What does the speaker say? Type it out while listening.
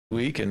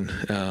week, and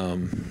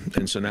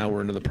so now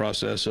we're into the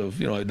process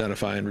of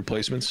identifying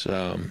replacements.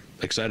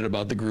 Excited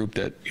about the group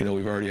that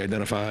we've already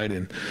identified,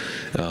 and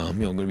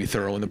going to be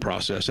thorough in the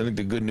process. I think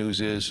the good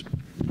news is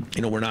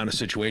we're not in a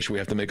situation where we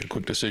have to make a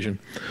quick decision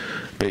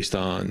based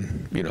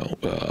on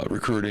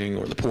recruiting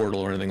or the portal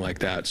or anything like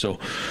that. So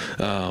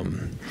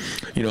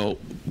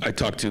I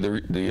talked to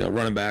the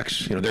running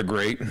backs. They're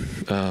great.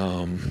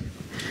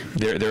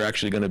 They're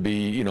actually going to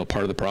be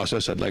part of the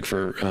process. I'd like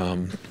for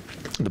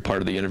the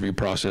part of the interview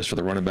process for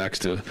the running backs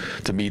to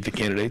meet the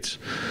candidates.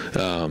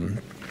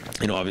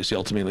 Obviously,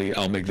 ultimately,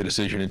 I'll make the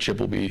decision, and Chip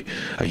will be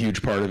a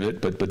huge part of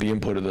it. But the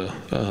input of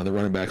the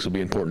running backs will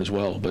be important as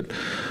well. But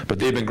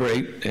they've been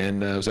great,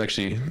 and it was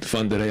actually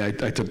fun today. I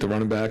took the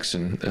running backs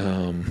and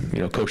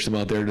coached them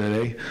out there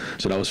today,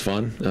 so that was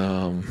fun.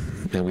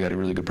 And we had a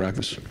really good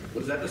practice.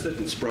 Was that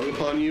decision sprung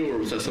upon you, or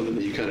was that something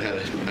that you kind of had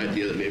an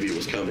idea that maybe it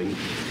was coming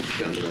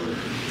down the line?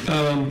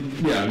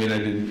 Yeah, I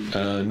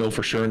didn't know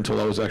for sure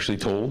until I was actually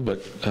told,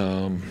 but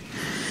now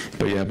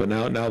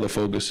the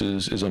focus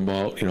is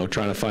about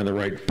trying to find the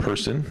right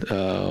person.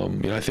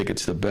 I think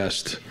it's the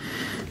best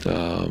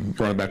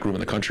running back room in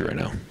the country right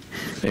now,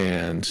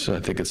 and so I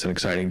think it's an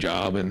exciting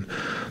job, and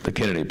the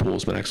candidate pool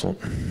has been excellent.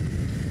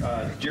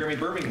 Jeremy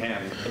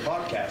Birmingham, the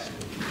podcast.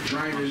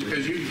 Ryan,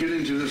 as you get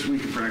into this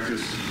week of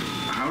practice,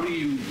 how do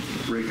you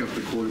break up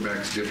the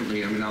quarterbacks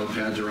differently? Now the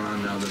pads are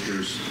on, now that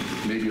there's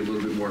maybe a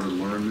little bit more to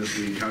learn this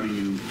week. How do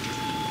you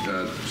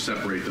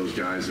separate those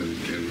guys, and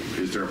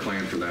is there a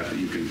plan for that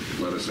you can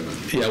let us in?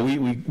 Yeah,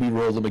 we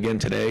rolled them again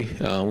today.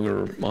 We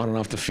were on and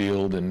off the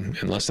field in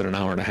less than an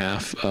hour and a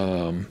half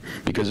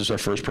because it's our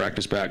first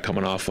practice back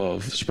coming off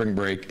of spring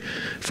break,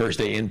 first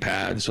day in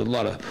pad. So a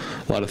lot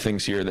of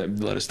things here that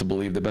led us to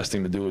believe the best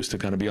thing to do is to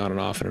kind of be on and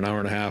off in an hour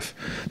and a half.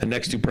 The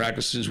next two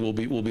practices will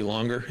be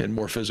longer and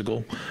more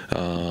physical,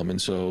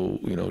 and so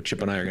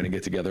Chip and I are going to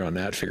get together on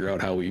that, figure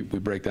out how we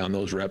break down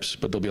those reps.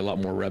 But there'll be a lot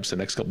more reps the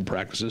next couple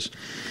practices.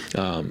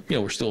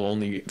 We're still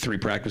only 3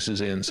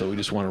 practices in, so we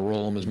just want to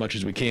roll them as much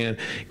as we can,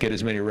 get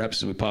as many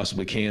reps as we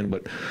possibly can.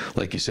 But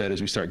like you said,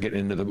 as we start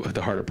getting into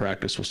the harder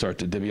practice, we'll start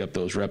to divvy up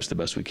those reps the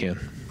best we can.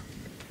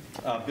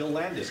 Bill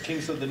Landis,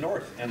 Kings of the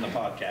North, and the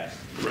podcast.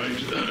 Right.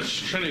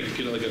 Just trying to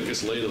get,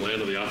 lay the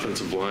land of the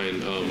offensive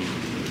line,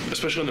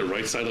 especially on the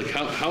right side.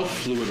 How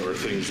fluid are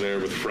things there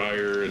with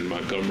Fryer and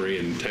Montgomery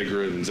and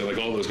Tegra and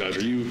all those guys?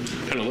 Are you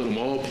kind of letting them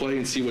all play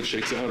and see what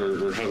shakes out,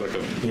 or how's that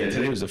go? Yeah,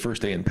 today was the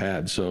first day in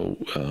pads, so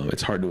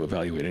it's hard to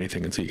evaluate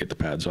anything until you get the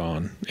pads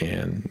on.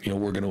 And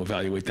we're going to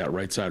evaluate that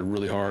right side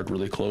really hard,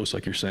 really close,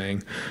 like you're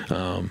saying.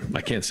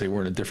 I can't say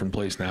we're in a different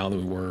place now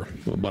than we were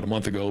about a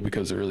month ago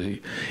because there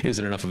really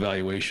isn't enough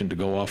evaluation to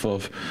go off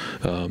of.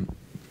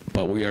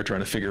 But we are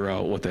trying to figure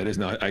out what that is.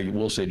 Now, I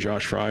will say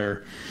Josh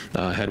Fryer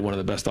had one of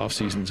the best off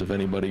seasons of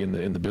anybody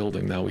in the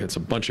building. Now, we had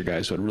some bunch of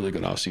guys who had really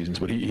good off seasons,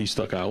 but he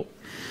stuck out.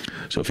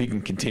 So if he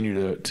can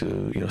continue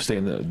to stay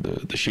in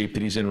the shape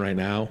that he's in right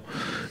now,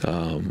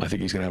 I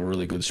think he's going to have a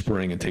really good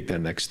spring and take that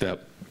next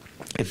step.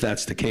 If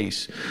that's the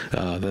case,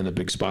 then the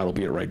big spot will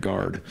be at right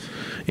guard.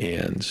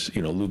 And,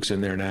 Luke's in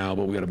there now,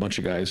 but we got a bunch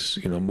of guys,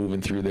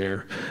 moving through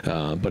there.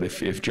 But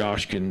if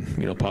Josh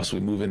can,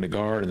 possibly move into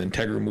guard, and then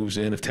Tegra moves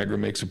in, if Tegra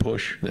makes a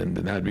push, then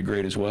that'd be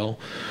great as well.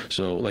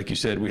 So, like you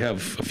said, we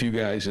have a few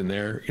guys in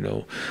there.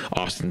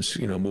 Austin's,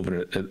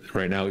 moving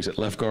right now, he's at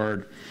left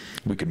guard.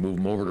 We could move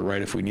him over to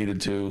right if we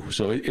needed to.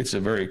 So it's a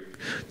very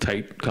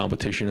tight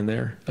competition in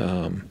there.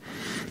 I'm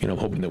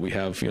hoping that we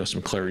have,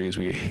 some clarity as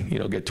we,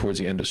 get towards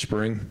the end of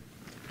spring.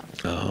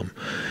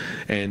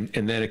 And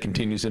then it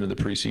continues into the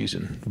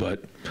preseason.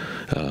 But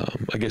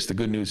I guess the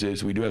good news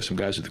is we do have some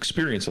guys with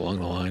experience along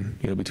the line,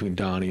 between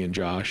Donnie and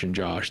Josh.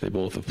 They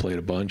both have played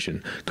a bunch,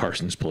 and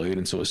Carson's played,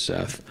 and so has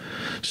Seth.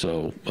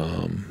 So,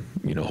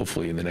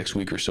 hopefully in the next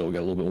week or so, we got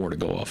a little bit more to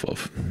go off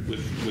of.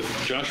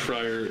 With Josh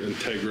Fryer and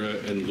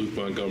Tegra and Luke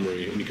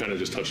Montgomery, and you kind of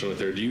just touched on it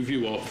there, do you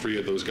view all 3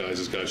 of those guys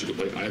as guys who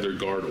can play either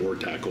guard or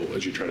tackle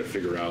as you try to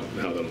figure out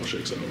how that all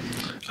shakes out?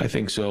 I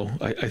think so.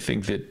 I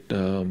think that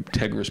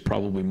Tegra's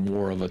probably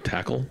more of a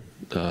tackle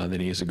than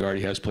he is a guard.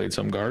 He has played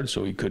some guard,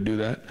 so he could do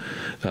that.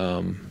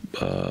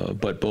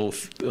 But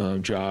both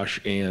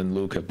Josh and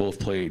Luke have both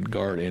played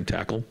guard and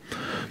tackle.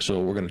 So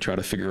we're going to try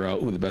to figure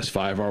out who the best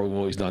 5 are. We've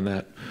always done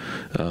that.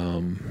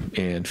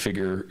 And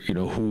figure,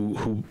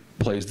 who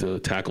plays the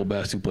tackle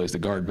best, who plays the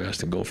guard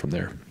best, and go from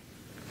there.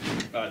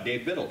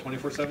 Dave Biddle,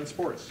 24/7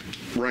 Sports.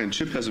 Ryan,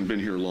 Chip hasn't been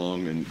here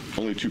long, and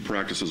only 2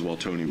 practices while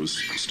Tony was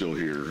still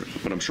here,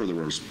 but I'm sure there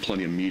was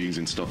plenty of meetings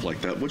and stuff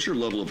like that. What's your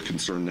level of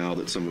concern now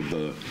that some of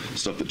the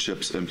stuff that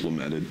Chip's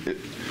implemented,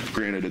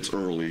 granted it's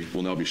early,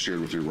 will now be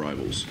shared with your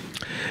rivals?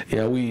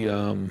 Yeah,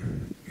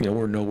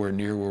 we're nowhere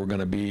near where we're going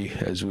to be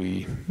as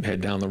we head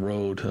down the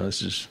road.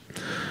 This is,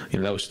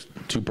 that was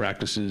 2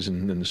 practices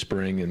in the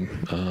spring, and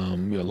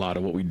a lot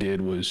of what we did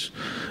was,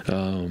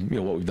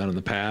 what we've done in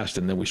the past,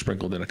 and then we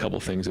sprinkled in a couple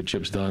things that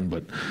Chip's done.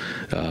 But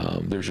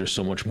there's just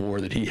so much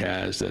more that he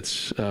has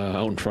that's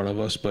out in front of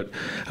us. But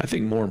I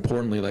think more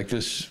importantly,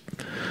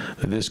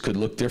 this could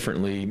look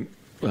differently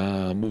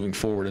moving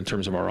forward in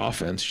terms of our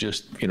offense,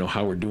 just,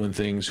 how we're doing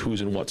things,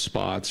 who's in what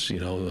spots.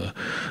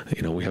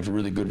 We have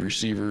really good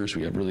receivers,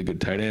 we have really good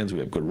tight ends, we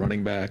have good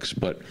running backs,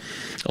 but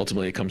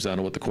ultimately it comes down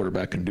to what the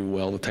quarterback can do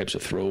well, the types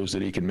of throws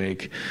that he can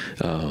make.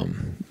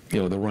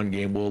 The run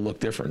game will look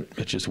different.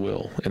 It just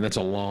will. And that's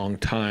a long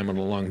time and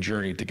a long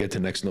journey to get to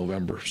next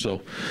November.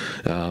 So,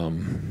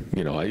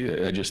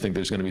 I just think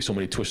there's going to be so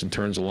many twists and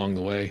turns along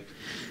the way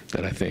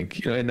that I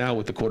think, and now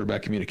with the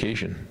quarterback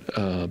communication,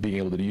 being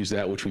able to use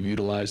that, which we've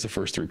utilized the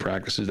first 3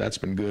 practices, that's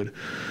been good.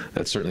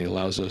 That certainly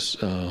allows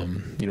us,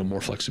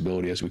 more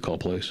flexibility as we call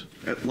plays.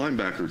 At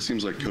linebacker, it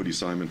seems like Cody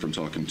Simon, from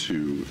talking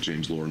to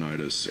James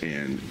Laurinaitis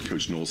and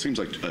Coach Knowles, seems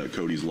like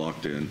Cody's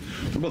locked in.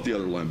 What about the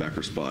other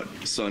linebacker spot?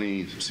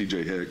 Sonny,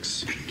 C.J.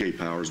 Hicks, Gabe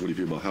Powers, how do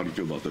you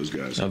feel about those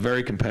guys?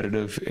 Very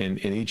competitive in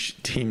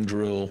each team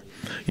drill.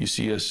 You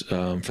see us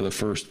for the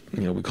first,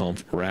 we call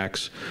them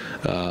racks,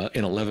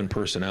 in 11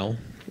 personnel.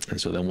 And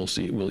so then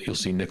you'll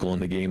see nickel in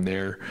the game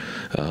there.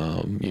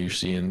 You're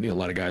seeing a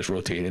lot of guys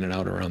rotate in and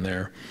out around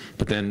there.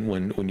 But then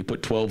when you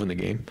put 12 in the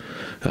game,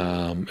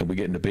 and we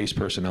get into base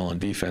personnel on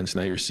defense,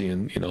 now you're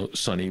seeing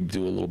Sonny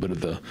do a little bit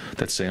of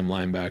that Sam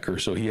linebacker.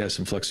 So he has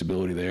some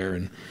flexibility there.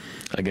 And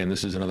again,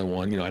 this is another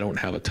one. I don't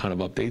have a ton of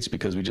updates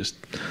because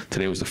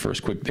today was the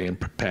first quick day in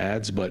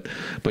pads, but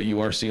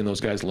you are seeing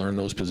those guys learn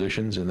those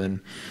positions, and then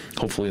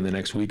hopefully in the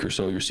next week or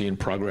so you're seeing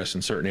progress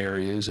in certain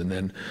areas, and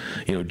then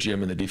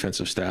Jim and the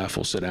defensive staff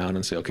will sit down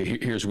and say, okay,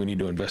 here's where we need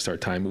to invest our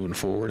time moving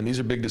forward. And these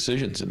are big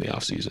decisions in the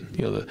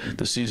offseason.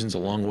 The season's a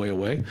long way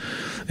away,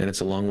 and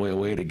it's a long way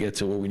away to get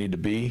to where we need to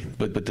be,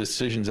 but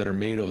decisions that are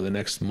made over the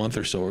next month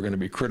or so are going to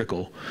be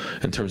critical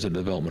in terms of the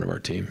development of our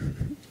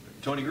team.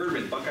 Tony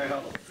Gervin, Buckeye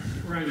Huddle.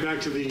 Ryan,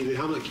 back to the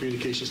helmet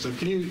communication stuff.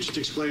 Can you just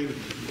explain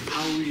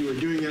how you are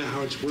doing that,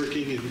 how it's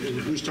working, and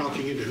who's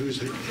talking into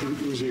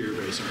who's ear,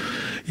 basically?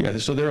 Yeah,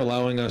 so they're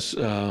allowing us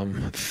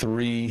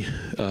 3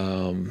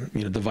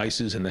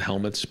 devices in the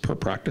helmets per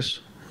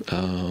practice.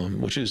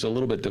 Which is a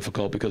little bit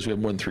difficult because we have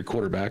more than 3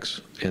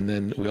 quarterbacks, and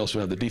then we also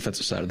have the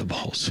defensive side of the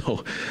ball.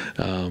 So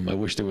I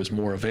wish there was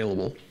more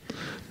available,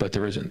 but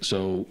there isn't.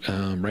 So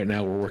right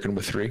now we're working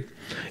with 3,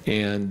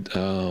 and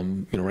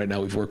right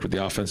now we've worked with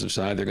the offensive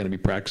side. They're going to be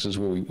practices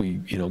where we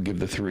give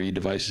the 3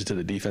 devices to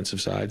the defensive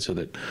side so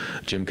that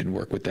Jim can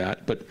work with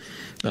that. But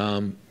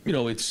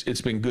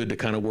it's been good to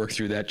kind of work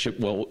through that. Chip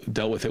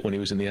dealt with it when he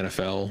was in the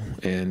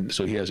NFL, and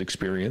so he has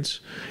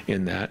experience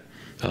in that.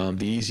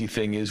 The easy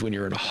thing is when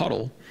you're in a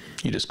huddle,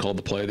 you just call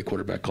the play, the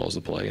quarterback calls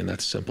the play, and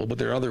that's simple. But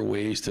there are other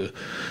ways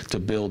to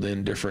build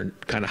in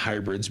different kind of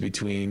hybrids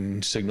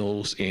between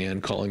signals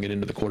and calling it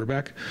into the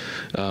quarterback.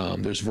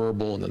 There's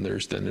verbal, and then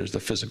there's the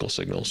physical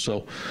signals.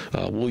 So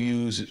we'll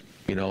use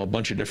a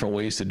bunch of different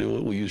ways to do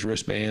it. We'll use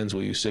wristbands,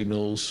 we'll use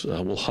signals,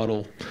 we'll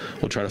huddle.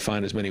 We'll try to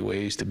find as many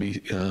ways to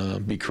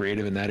be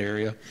creative in that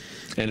area.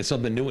 And it's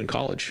something new in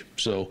college.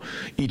 So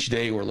each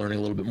day we're learning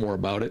a little bit more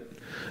about it.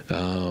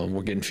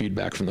 We're getting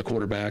feedback from the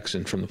quarterbacks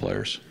and from the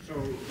players. So,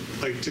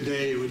 like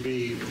today, it would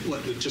be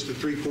just the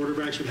 3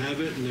 quarterbacks would have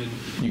it, and then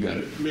you got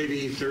it.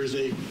 Maybe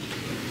Thursday,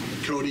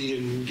 Cody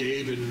and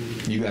Gabe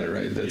and you got it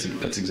right.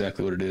 That's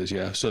exactly what it is.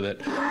 Yeah. So that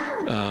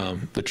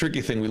the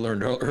tricky thing we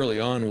learned early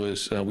on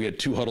was we had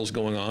 2 huddles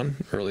going on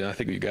early on. I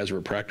think you guys were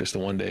at practice the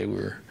one day. We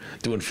were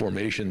doing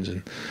formations,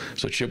 and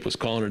so Chip was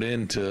calling it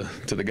in to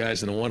the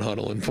guys in the 1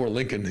 huddle, and poor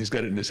Lincoln, he's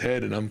got it in his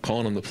head, and I'm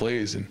calling him the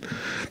plays, and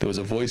there was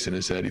a voice in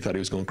his head. He thought he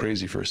was going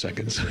crazy for a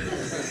second. So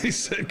he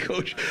said,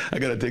 "Coach, I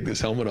got to take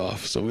this helmet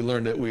off." So we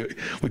learned that we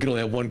can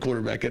only have 1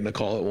 quarterback getting a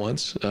call at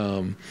once.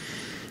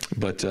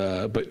 But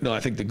no, I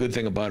think the good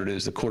thing about it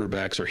is the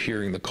quarterbacks are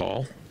hearing the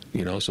call.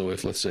 So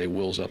if, let's say,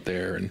 Will's up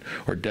there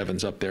or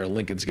Devin's up there,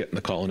 Lincoln's getting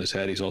the call in his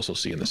head, he's also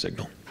seeing the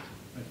signal.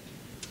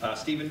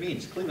 Stephen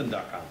Means,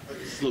 Cleveland.com.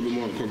 It's a little bit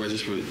more on the quarterback.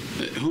 Just for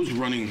who's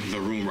running the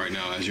room right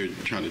now as you're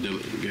trying to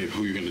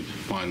who you're going to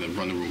find to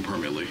run the room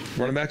permanently?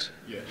 Running backs?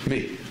 Yeah.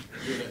 Me.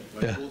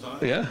 Yeah.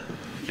 Yeah.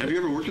 Have you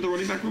ever worked in the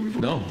running back room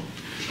before? No.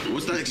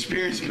 What's that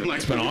experience been like?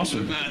 It's been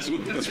awesome.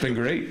 It's been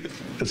great.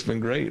 It's been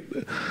great.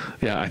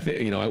 Yeah, I think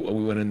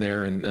we went in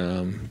there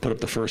and put up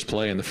the first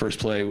play, and the first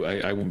play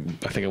I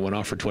think I went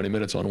off for 20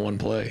 minutes on 1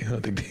 play. I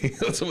think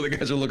some of the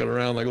guys are looking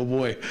around like, oh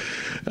boy,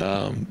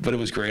 but it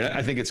was great.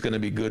 I think it's going to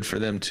be good for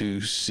them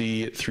to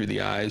see it through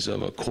the eyes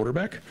of a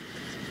quarterback.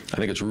 I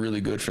think it's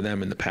really good for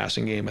them in the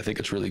passing game. I think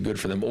it's really good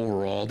for them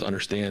overall to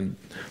understand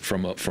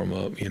from a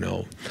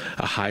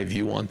high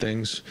view on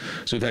things.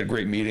 So we've had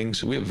great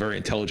meetings. We have a very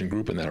intelligent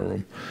group in that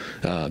room.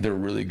 They're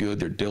really good.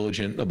 They're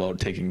diligent about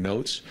taking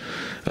notes.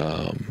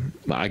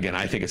 Again,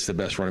 I think it's the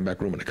best running back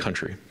room in the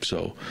country.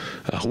 So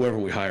whoever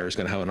we hire is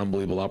going to have an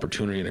unbelievable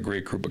opportunity and a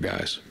great group of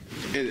guys.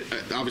 And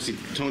obviously,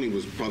 Tony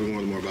was probably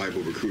one of the more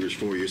valuable recruiters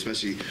for you,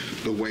 especially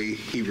the way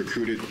he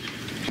recruited.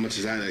 How much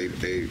is that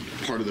a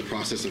part of the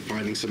process of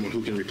finding someone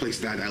who can replace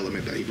that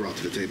element that he brought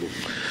to the table?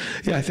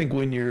 Yeah, I think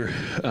when you're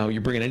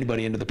bringing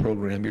anybody into the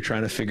program, you're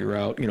trying to figure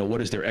out, what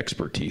is their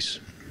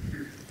expertise.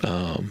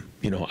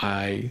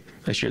 I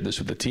shared this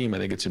with the team. I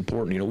think it's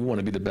important. We want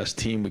to be the best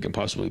team we can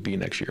possibly be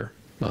next year.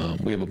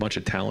 We have a bunch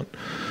of talent,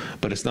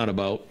 but it's not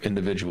about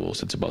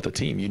individuals. It's about the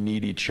team. You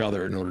need each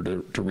other in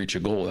order to reach a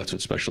goal. That's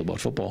what's special about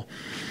football.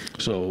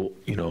 So,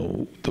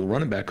 the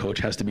running back coach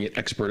has to be an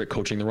expert at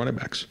coaching the running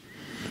backs.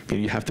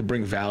 You have to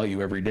bring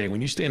value every day. When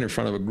you stand in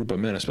front of a group of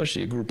men,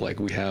 especially a group like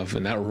we have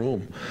in that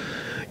room,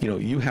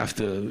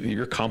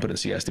 your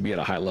competency has to be at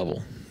a high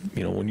level.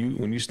 When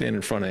you stand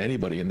in front of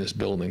anybody in this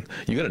building,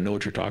 you got to know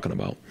what you're talking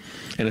about.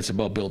 And it's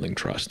about building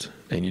trust.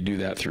 And you do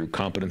that through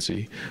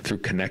competency, through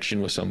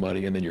connection with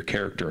somebody, and then your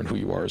character and who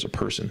you are as a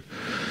person.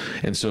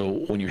 And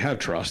so when you have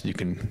trust, you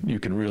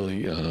can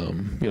really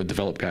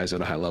develop guys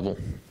at a high level.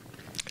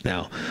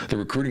 Now, the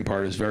recruiting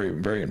part is very,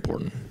 very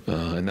important,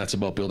 and that's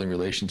about building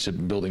relationship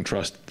and building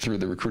trust through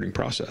the recruiting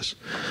process.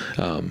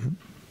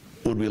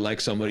 Would we like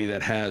somebody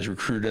that has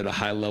recruited at a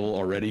high level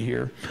already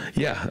here?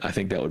 Yeah, I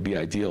think that would be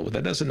ideal, but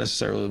that doesn't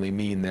necessarily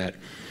mean that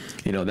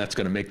that's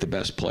going to make the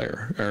best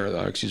player, or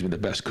the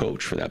best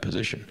coach for that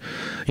position.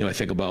 I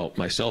think about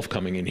myself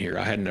coming in here.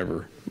 I had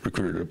never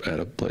recruited at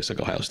a place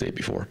like Ohio State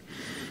before.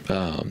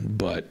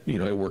 But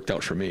it worked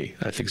out for me.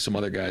 I think some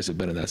other guys have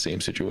been in that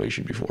same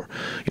situation before.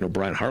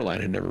 Brian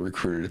Hartline had never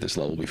recruited at this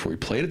level before. He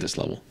played at this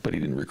level, but he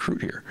didn't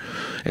recruit here.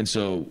 And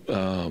so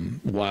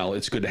while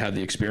it's good to have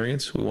the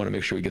experience, we want to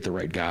make sure we get the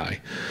right guy.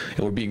 And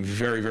we're being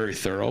very, very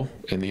thorough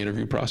in the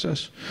interview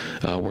process.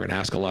 We're going to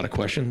ask a lot of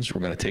questions.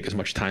 We're going to take as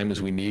much time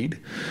as we need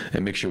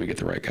and make sure we get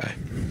the right guy.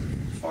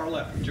 Far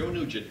left, Joe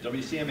Nugent,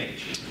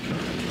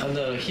 WCMH. On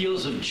the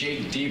heels of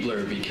Jake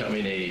Diebler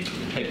becoming a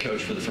head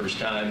coach for the first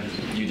time,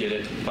 you did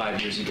it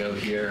 5 years ago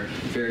here.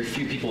 Very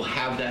few people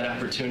have that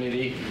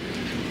opportunity.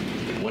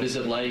 What is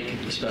it like,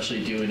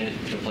 especially doing it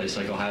at a place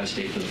like Ohio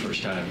State for the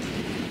first time?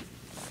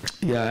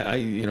 Yeah,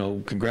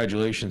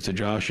 congratulations to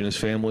Josh and his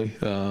family.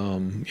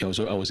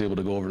 I was able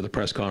to go over to the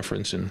press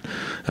conference, and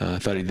I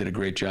thought he did a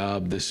great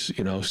job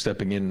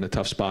stepping in a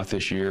tough spot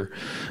this year,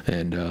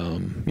 and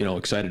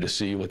excited to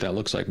see what that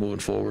looks like moving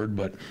forward.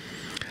 But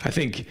I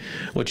think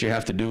what you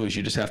have to do is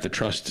you just have to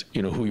trust,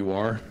 who you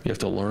are. You have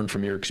to learn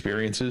from your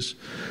experiences,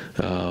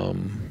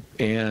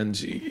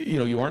 and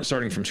you aren't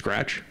starting from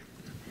scratch.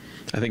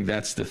 I think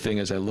that's the thing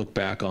as I look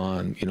back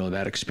on,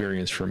 that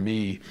experience for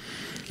me.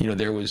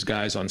 There was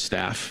guys on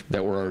staff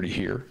that were already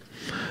here.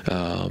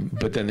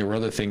 But then there were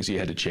other things you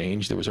had to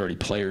change. There was already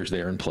players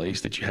there in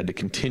place that you had to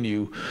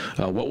continue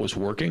what was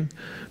working,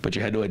 but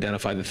you had to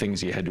identify the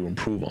things you had to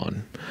improve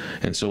on.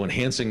 And so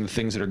enhancing the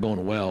things that are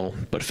going well,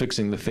 but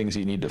fixing the things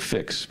you need to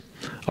fix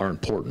are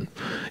important.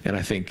 And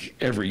I think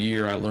every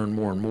year I learn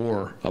more and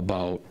more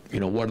about,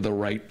 what are the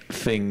right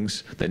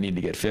things that need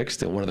to get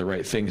fixed and what are the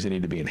right things that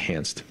need to be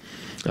enhanced.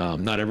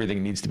 Not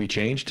everything needs to be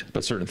changed,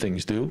 but certain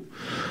things do.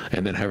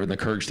 And then having the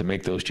courage to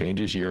make those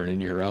changes year in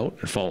and year out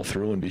and follow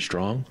through and be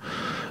strong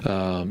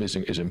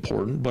is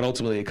important. But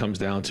ultimately it comes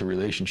down to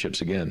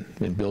relationships again,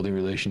 and building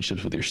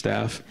relationships with your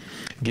staff,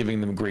 giving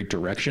them great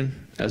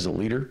direction as a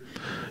leader.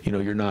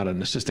 You're not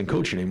an assistant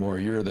coach anymore,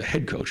 you're the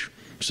head coach.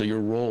 So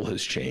your role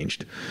has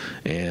changed,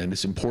 and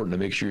it's important to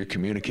make sure you're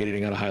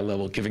communicating at a high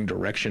level, giving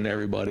direction to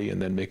everybody, and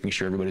then making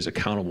sure everybody's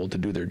accountable to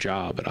do their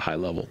job at a high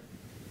level.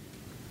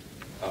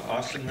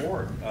 Austin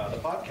Moore, the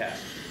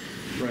podcast.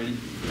 Right.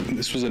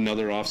 This was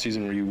another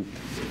offseason where you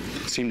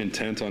seemed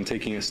intent on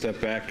taking a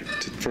step back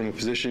from a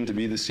position to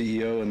be the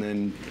CEO, and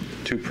then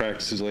 2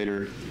 practices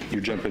later, you're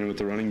jumping in with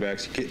the running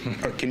backs.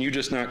 Can you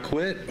just not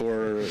quit,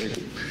 or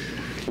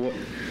what?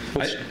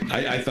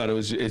 I thought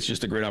it's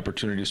just a great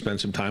opportunity to spend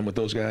some time with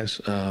those guys.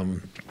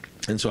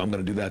 And so I'm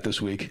going to do that this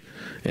week.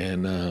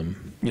 And,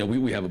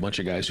 we have a bunch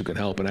of guys who can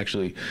help. And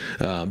actually,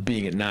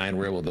 being at 9,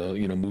 we're able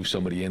to, move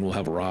somebody in. We'll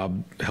have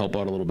Rob help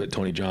out a little bit,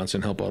 Tony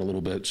Johnson help out a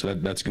little bit. So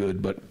that's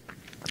good. But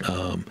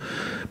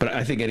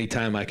I think any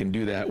time I can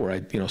do that where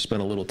I,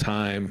 spend a little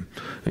time,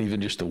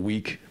 even just a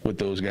week with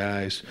those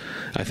guys,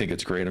 I think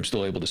it's great. I'm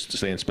still able to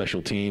stay in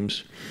special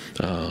teams.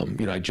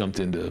 I jumped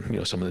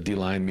into, some of the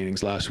D-line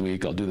meetings last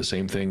week. I'll do the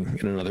same thing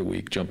in another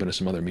week, jump into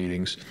some other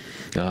meetings.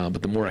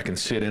 But the more I can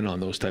sit in on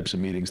those types of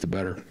meetings, the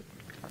better.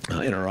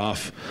 In our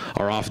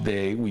off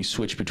day, we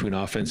switch between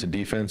offense and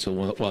defense. So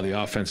while the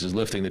offense is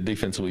lifting, the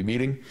defense will be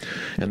meeting,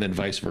 and then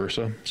vice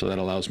versa. So that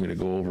allows me to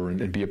go over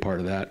and be a part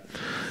of that.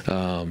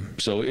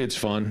 So it's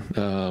fun.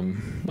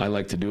 I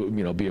like to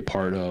be a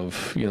part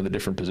of the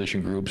different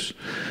position groups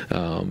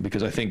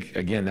because I think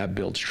again that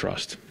builds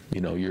trust.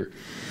 You're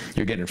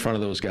getting in front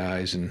of those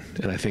guys, and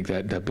I think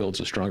that builds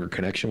a stronger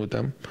connection with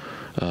them.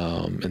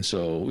 And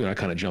so I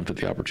kind of jumped at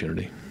the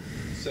opportunity.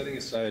 Setting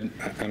aside,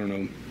 I don't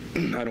know.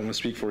 I don't want to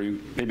speak for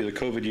you. Maybe the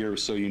COVID year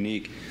was so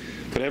unique,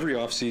 but every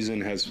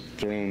offseason has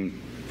thrown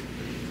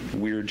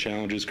weird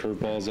challenges,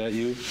 curveballs at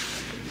you.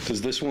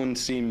 Does this one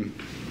seem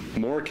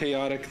more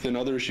chaotic than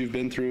others you've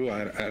been through?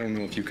 I don't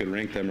know if you could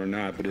rank them or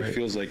not, but it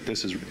feels like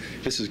this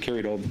is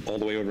carried all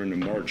the way over into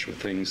March with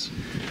things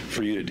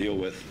for you to deal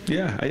with.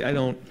 Yeah, I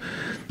don't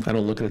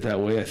look at it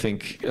that way. I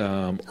think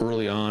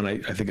early on, I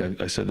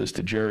think I said this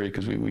to Jerry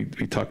because we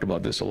talked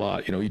about this a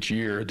lot. Each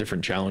year a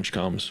different challenge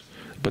comes,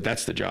 but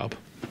that's the job.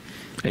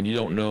 and you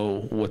don't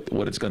know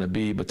what it's going to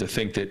be. But to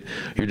think that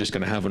you're just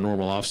going to have a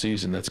normal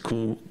offseason that's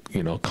cool,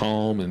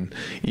 calm and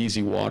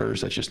easy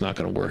waters, that's just not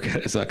going to work.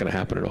 It's not going to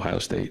happen at Ohio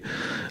State.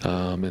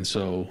 And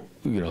so,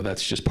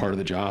 that's just part of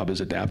the job,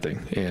 is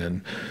adapting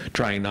and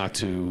trying not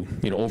to,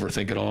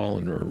 overthink it all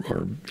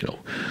or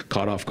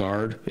caught off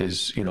guard.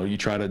 Is, you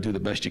try to do the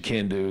best you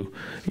can do,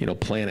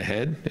 plan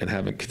ahead and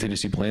have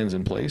contingency plans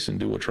in place and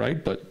do what's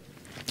right. But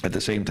at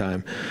the same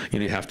time,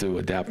 you have to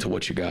adapt to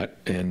what you got.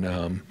 And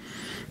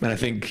I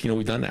think,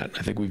 we've done that.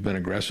 I think we've been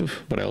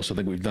aggressive, but I also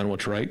think we've done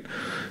what's right.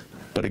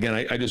 But again,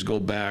 I just go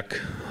back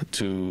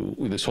to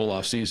this whole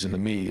offseason, to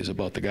me, is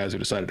about the guys who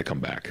decided to come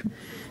back.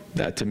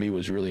 That, to me,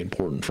 was really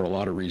important for a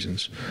lot of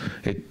reasons.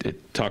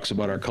 It talks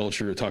about our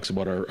culture. It talks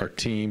about our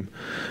team.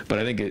 But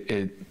I think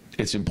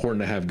it's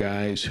important to have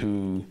guys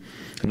who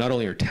not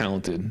only are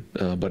talented,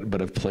 but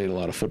have played a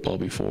lot of football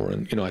before.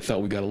 And, I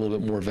thought we got a little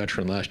bit more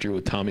veteran last year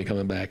with Tommy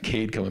coming back,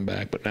 Cade coming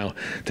back. But now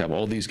to have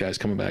all these guys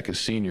coming back as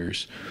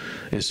seniors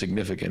is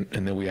significant.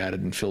 And then we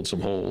added and filled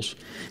some holes,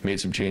 made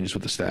some changes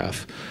with the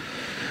staff.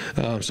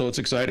 So it's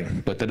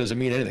exciting, but that doesn't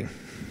mean anything.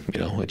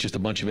 It's just a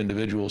bunch of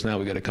individuals. Now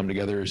we got to come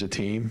together as a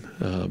team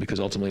because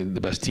ultimately the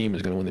best team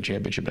is going to win the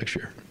championship next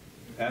year.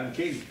 Adam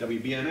Cade,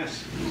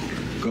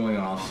 WBNS. Going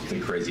off the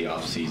crazy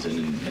offseason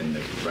and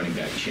the running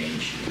back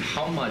change,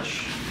 how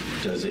much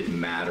does it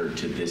matter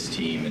to this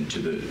team and to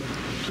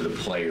the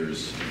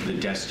players, the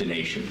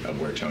destination of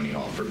where Tony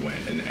Alford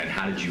went? And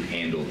how did you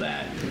handle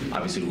that?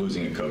 Obviously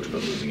losing a coach,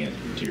 but losing it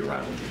to your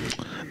rival.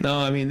 No,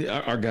 I mean,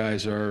 our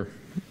guys are,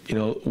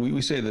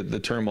 we say that the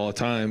term all the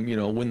time,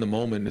 win the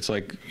moment. It's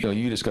like,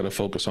 you just got to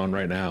focus on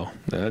right now.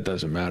 That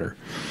doesn't matter.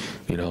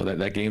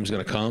 That game's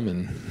going to come,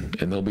 and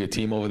there'll be a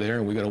team over there,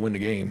 and we got to win the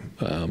game.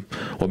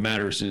 What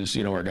matters is,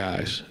 our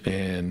guys.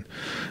 And,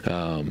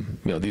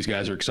 these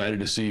guys are excited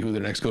to see who the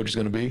next coach is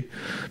going to be.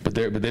 But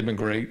they've been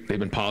great. They've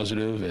been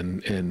positive,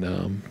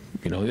 and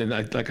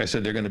like I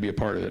said, they're going to be a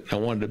part of it. I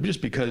wanted to,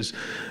 just because,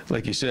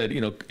 like you said,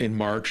 in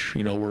March,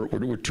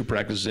 we're 2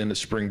 practices into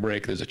spring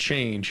break. There's a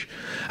change.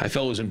 I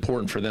felt it was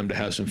important for them to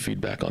have some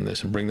feedback on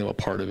this and bring them a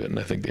part of it, and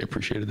I think they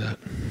appreciated that.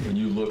 When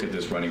you look at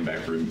this running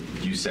back room,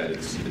 you said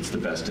it's the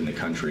best in the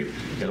country.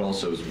 It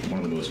also is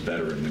one of the most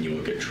veteran when you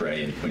look at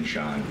Trey and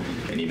Quinshawn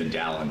and even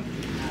Dallin.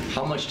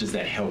 How much does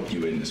that help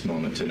you in this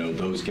moment to know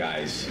those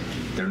guys,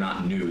 they're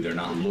not new, they're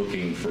not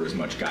looking for as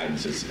much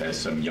guidance as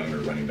some younger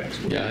running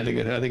backs would? Yeah, I think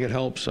it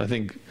helps. I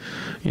think,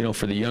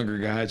 for the younger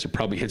guys, it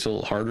probably hits a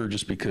little harder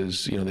just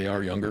because, they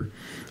are younger.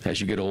 As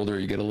you get older,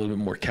 you get a little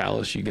bit more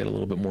callous, you get a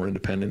little bit more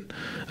independent.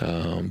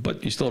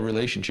 But you still have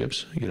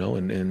relationships,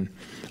 and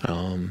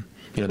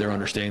they're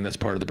understanding that's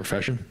part of the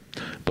profession.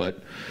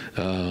 But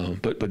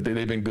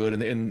they've been good,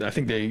 and I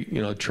think they,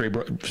 Trey,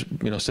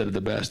 said it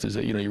the best, is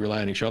that, you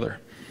rely on each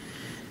other.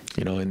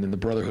 And then the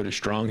brotherhood is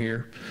strong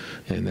here,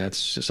 and that's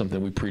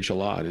something we preach a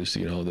lot, is,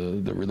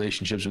 the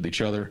relationships with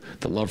each other,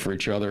 the love for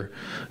each other,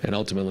 and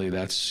ultimately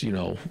that's,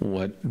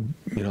 what,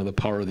 the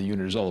power of the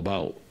unit is all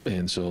about.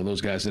 And so those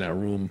guys in that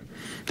room,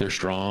 they're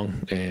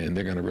strong, and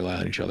they're going to rely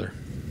on each other.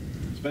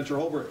 Spencer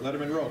Holbert,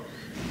 Letterman Row.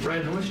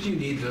 Brian, how much do you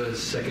need the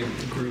second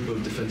group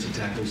of defensive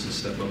tackles to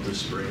step up this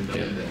spring,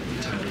 knowing that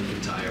Tyler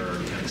and Ty are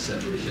kind of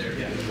set right there,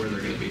 where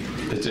they're going to be?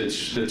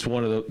 It's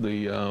one of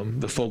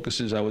the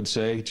focuses, I would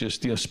say.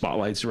 Just,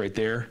 spotlights right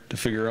there to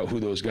figure out who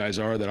those guys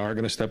are that are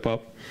going to step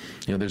up.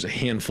 There's a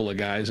handful of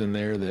guys in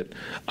there that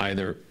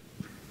either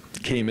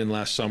came in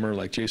last summer,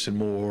 like Jason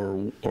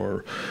Moore,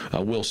 or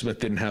Will Smith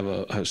didn't have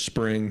a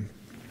spring.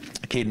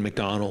 Caden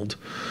McDonald,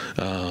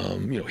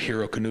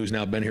 Hero Canoe's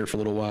now been here for a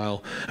little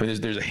while. I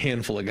mean, there's a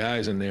handful of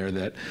guys in there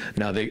that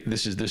now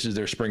this is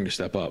their spring to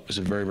step up. It's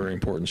a very, very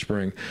important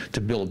spring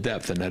to build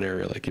depth in that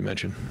area, like you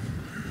mentioned.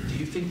 Do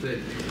you think that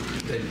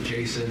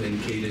Jason and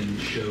Caden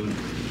showed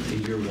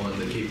in year one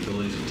the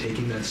capabilities of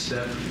taking that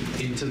step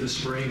into the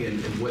spring, and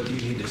what do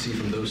you need to see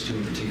from those two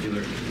in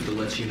particular that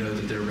lets you know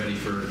that they're ready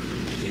for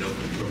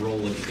a role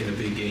in a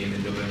big game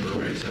in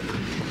November or December?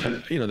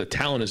 The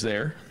talent is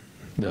there.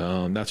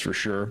 That's for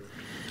sure.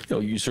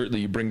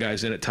 You bring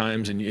guys in at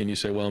times and you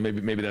say, well,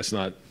 maybe that's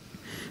not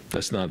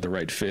the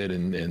right fit,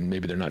 and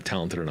maybe they're not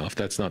talented enough.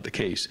 That's not the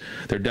case.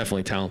 They're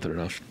definitely talented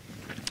enough.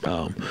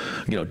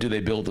 Do they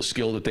build the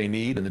skill that they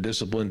need and the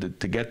discipline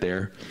to get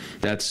there?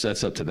 That's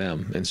up to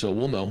them. And so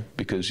we'll know,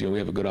 because we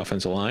have a good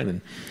offensive line,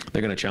 and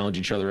they're going to challenge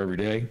each other every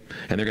day,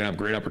 and they're going to have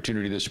great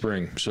opportunity this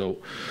spring. So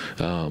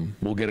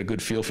we'll get a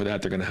good feel for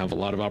that. They're going to have a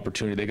lot of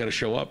opportunity. They got to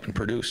show up and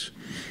produce.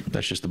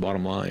 That's just the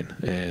bottom line.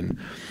 And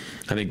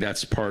I think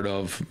that's part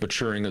of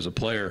maturing as a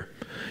player.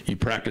 You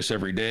practice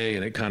every day,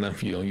 and it kind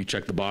of, you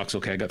check the box,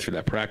 okay, I got through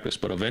that practice,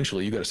 but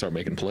eventually you got to start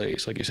making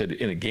plays. Like you said,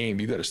 in a game,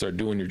 you got to start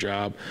doing your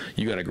job.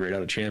 You got to grade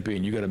out a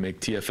champion. You got to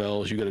make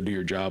TFLs. You got to do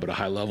your job at a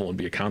high level and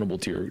be accountable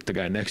to the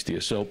guy next to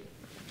you. So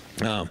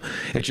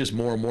it's just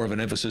more and more of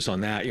an emphasis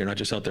on that. You're not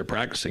just out there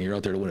practicing. You're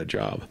out there to win a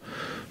job.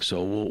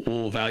 So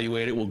we'll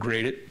evaluate it. We'll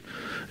grade it.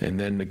 And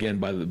then, again,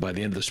 by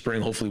the end of the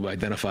spring, hopefully we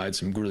identified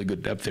some really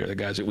good depth there, the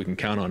guys that we can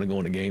count on to go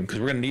in a game, because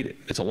we're going to need it.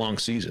 It's a long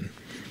season,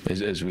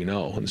 as we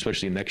know, and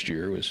especially next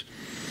year. It was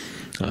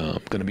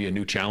going to be a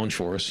new challenge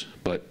for us,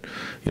 but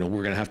we're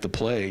going to have to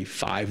play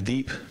 5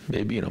 deep,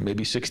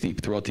 maybe 6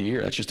 deep throughout the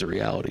year. That's just a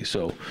reality.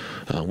 So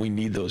we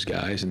need those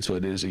guys, and so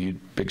it is a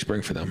big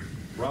spring for them.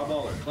 Rob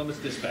Aller, Columbus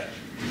Dispatch.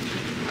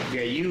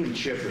 Yeah, you and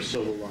Chip are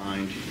so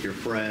aligned. You're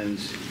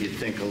friends. You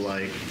think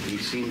alike. He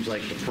seems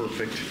like the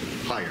perfect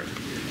hire,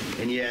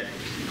 and yet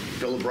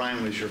Bill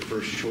O'Brien was your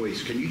first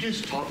choice. Can you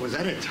just talk? Was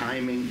that a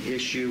timing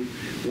issue?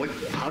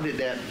 How did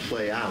that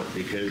play out?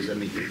 Because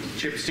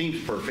Chip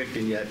seems perfect,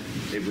 and yet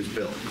it was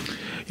Bill.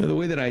 The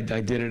way that I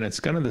did it, and it's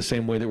kind of the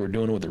same way that we're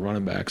doing it with the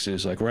running backs,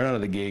 is like right out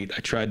of the gate,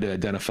 I tried to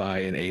identify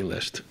an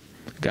A-list.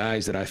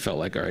 Guys that I felt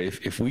like, all right,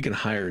 if we can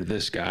hire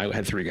this guy, I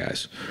had 3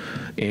 guys,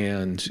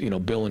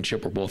 and Bill and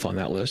Chip were both on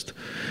that list,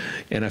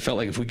 and I felt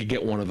like if we could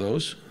get one of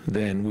those,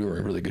 then we were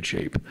in really good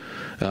shape.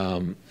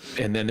 And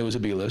then there was a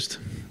B list,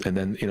 and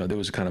then there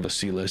was kind of a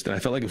C list, and I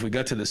felt like if we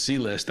got to the C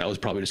list, I was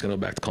probably just going to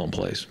go back to calling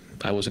plays.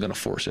 I wasn't going to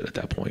force it at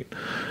that point,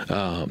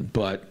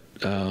 but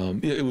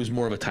it was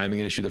more of a timing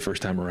issue the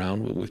first time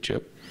around with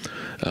Chip.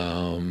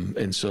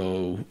 And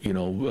so,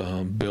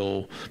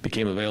 Bill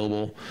became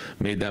available,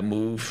 made that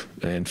move,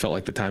 and felt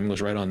like the timing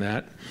was right on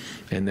that.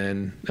 And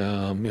then,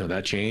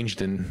 that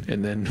changed, and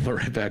then we're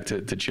right back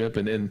to Chip.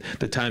 And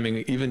the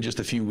timing, even just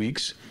a few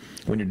weeks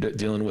when you're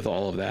dealing with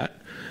all of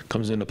that,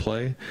 comes into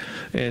play.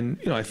 And,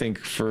 I think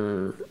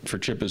for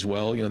Chip as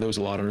well, there was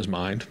a lot on his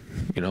mind,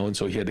 and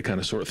so he had to kind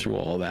of sort through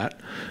all of that.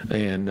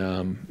 And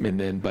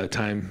then by the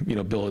time,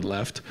 Bill had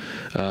left,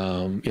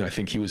 I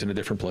think he was in a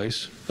different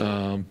place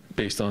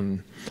based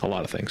on a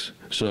lot of things.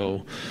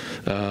 So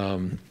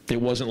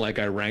it wasn't like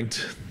I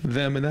ranked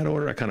them in that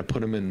order. I kind of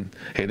put them in,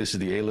 hey, this is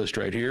the A-list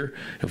right here.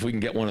 If we can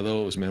get one of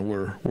those, man,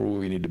 we're where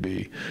we need to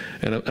be.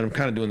 And I'm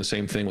kind of doing the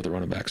same thing with the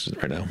running backs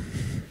right now.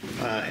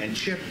 And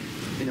Chip,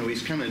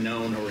 he's kind of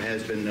known, or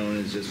has been known,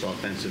 as this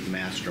offensive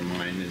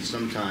mastermind, and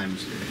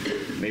sometimes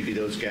maybe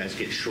those guys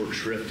get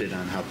short-shrifted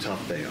on how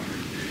tough they are.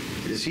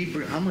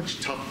 How much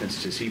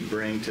toughness does he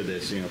bring to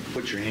this?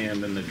 Put your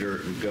hand in the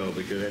dirt and go,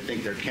 because I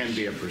think there can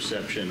be a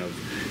perception of,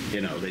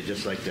 they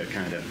just like to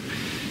kind of,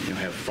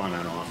 have fun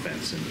on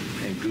offense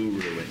and guru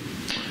it.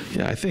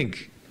 Yeah, I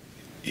think,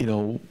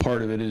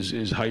 part of it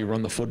is how you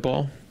run the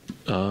football,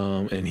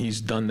 and he's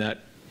done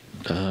that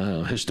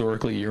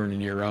historically, year in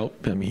and year out.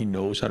 He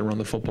knows how to run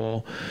the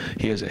football.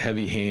 He has a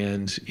heavy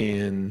hand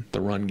in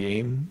the run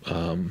game,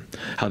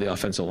 how the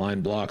offensive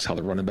line blocks, how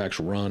the running backs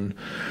run.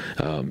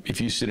 If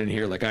you sit in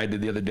here like I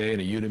did the other day in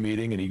a unit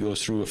meeting, and he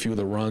goes through a few of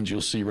the runs,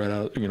 you'll see right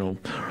out.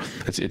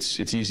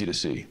 It's easy to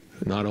see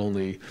not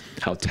only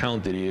how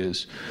talented he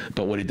is,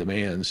 but what he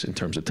demands in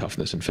terms of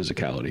toughness and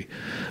physicality.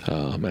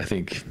 And I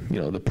think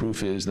the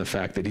proof is in the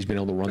fact that he's been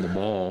able to run the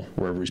ball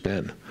wherever he's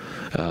been.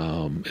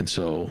 And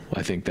so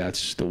I think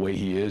that's the way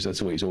he is. That's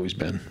the way he's always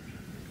been.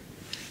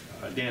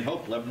 Dan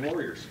Hope, Lebanon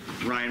Warriors.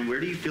 Ryan, where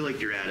do you feel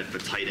like you're at the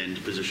tight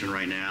end position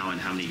right now,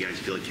 and how many guys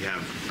feel like you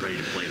have ready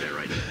to play there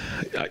right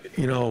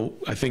now?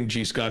 I think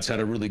G. Scott's had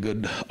a really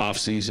good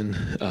offseason.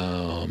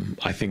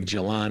 I think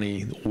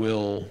Jelani,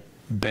 Will,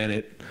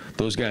 Bennett,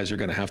 those guys are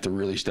going to have to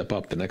really step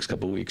up the next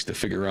couple of weeks to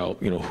figure out,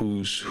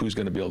 who's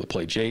going to be able to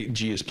play.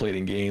 G has played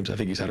in games. I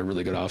think he's had a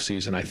really good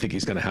offseason. I think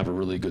he's going to have a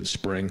really good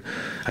spring.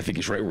 I think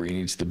he's right where he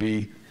needs to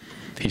be.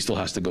 He still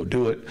has to go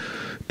do it,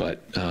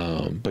 but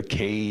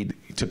Cade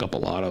took up a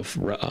lot of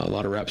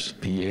reps.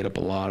 He ate up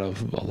a lot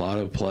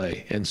of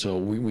play, and so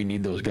we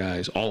need those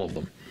guys, all of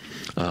them.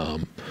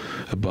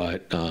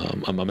 But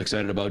I'm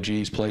excited about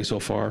G's play so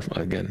far.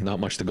 Again, not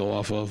much to go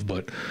off of,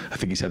 but I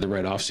think he's had the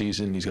right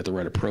offseason. He's got the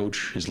right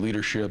approach. His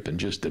leadership and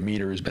just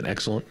demeanor has been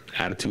excellent.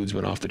 Attitude's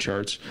been off the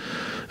charts.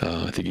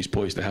 I think he's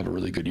poised to have a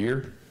really good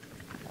year.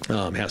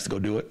 Has to go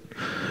do it.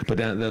 But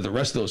then the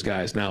rest of those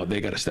guys, now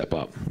they got to step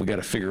up. We got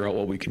to figure out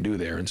what we can do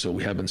there. And so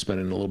we have been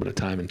spending a little bit of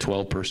time in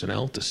 12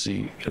 personnel to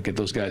see, get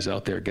those guys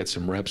out there, get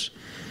some reps.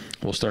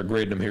 We'll start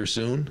grading them here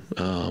soon.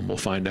 We'll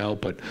find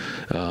out, but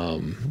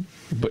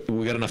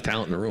we got enough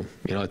talent in the room.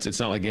 It's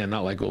not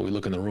like we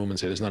look in the room and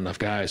say there's not enough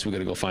guys. We got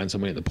to go find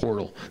somebody in the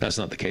portal. That's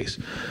not the case.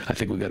 I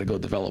think we got to go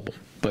develop them,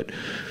 but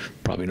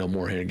probably no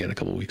more here again in a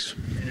couple of weeks.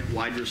 And at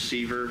wide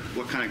receiver,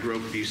 what kind of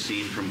growth have you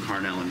seen from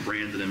Carnell and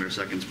Brandon in their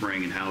second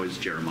spring, and how is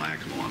Jeremiah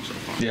come along so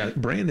far? Yeah,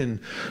 Brandon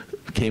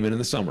came in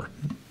the summer.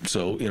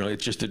 So,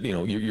 it's just that,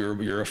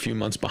 you're a few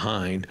months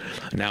behind.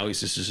 Now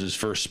this is his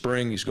first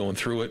spring. He's going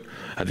through it.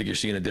 I think you're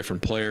seeing a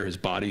different player. His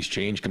body's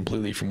changed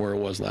completely from where it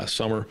was last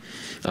summer.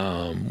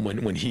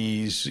 When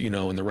he's,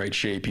 in the right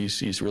shape,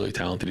 he's really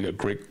talented. He's got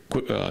great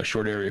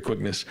short area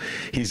quickness.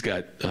 He's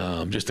got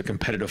just a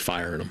competitive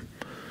fire in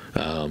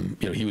him.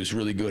 He was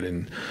really good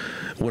in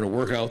winter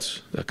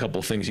workouts. A couple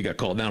of things he got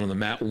called down on the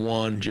mat.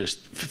 One, just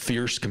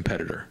fierce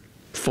competitor,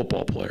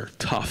 football player,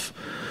 tough.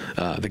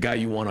 The guy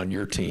you want on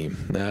your team,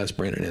 that's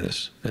Brandon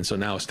Innes. And so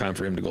now it's time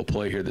for him to go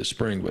play here this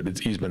spring. But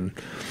he's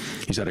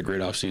had a great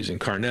offseason.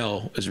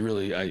 Carnell is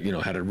really,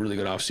 had a really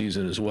good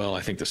offseason as well.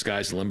 I think the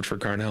sky's the limit for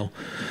Carnell.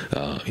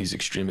 He's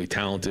extremely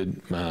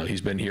talented.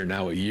 He's been here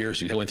now a year.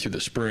 So he went through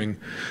the spring,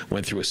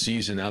 went through a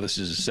season. Now this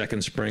is his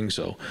second spring.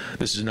 So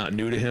this is not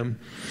new to him.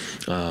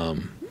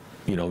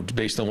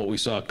 based on what we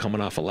saw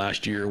coming off of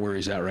last year, where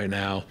he's at right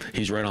now,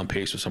 he's right on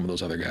pace with some of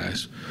those other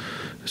guys.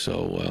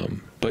 So,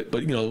 but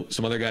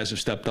some other guys have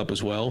stepped up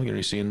as well.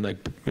 You're seeing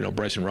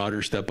Bryson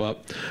Rogers step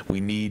up. We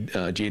need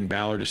Jaden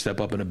Ballard to step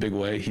up in a big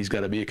way. He's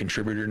got to be a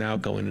contributor now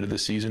going into the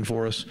season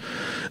for us.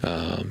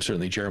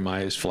 Certainly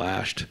Jeremiah has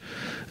flashed.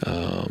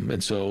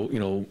 And so,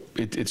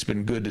 it's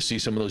been good to see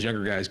some of those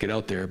younger guys get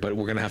out there, but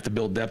we're going to have to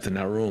build depth in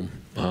that room.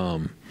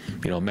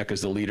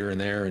 Mecca's the leader in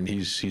there, and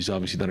he's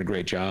obviously done a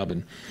great job,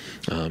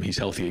 and he's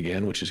healthy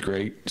again, which is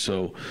great.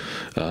 So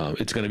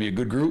it's going to be a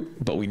good group,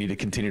 but we need to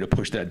continue to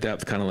push that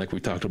depth, kind of like we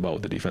talked about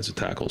with the defensive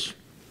tackles.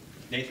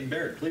 Nathan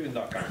Baird,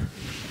 Cleveland.com.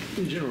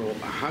 In general,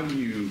 how do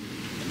you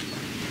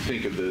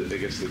think of the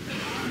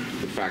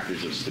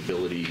factors of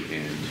stability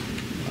and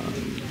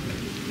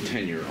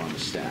tenure on the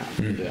staff?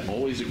 Is that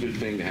always a good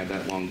thing to have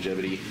that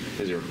longevity?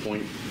 Is there a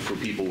point for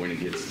people when it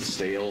gets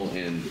stale,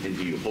 and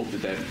do you hope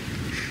that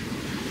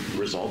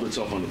resolve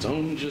itself on its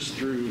own just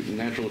through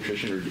natural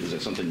attrition, or is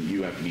that something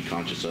you have to be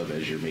conscious of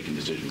as you're making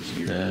decisions?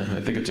 Yeah, I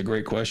think it's a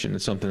great question.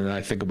 It's something that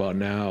I think about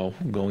now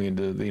going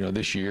into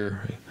this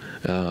year.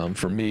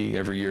 For me,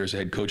 every year as a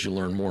head coach, you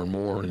learn more and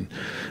more, and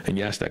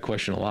you ask that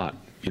question a lot.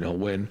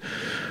 When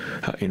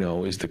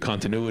is the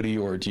continuity,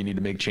 or do you need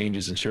to make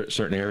changes in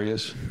certain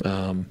areas?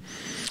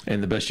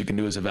 And the best you can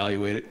do is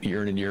evaluate it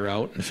year in and year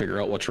out and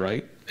figure out what's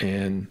right.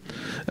 And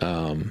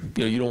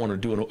you don't want to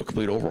do a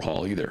complete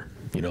overhaul either.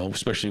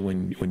 Especially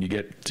when you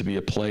get to be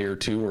a play or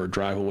two or a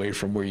drive away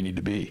from where you need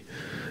to be.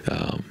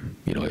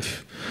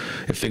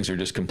 If things are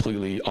just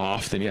completely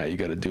off, then yeah, you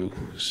got to do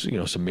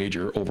some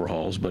major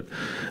overhauls. But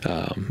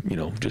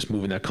just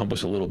moving that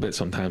compass a little bit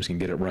sometimes can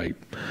get it right.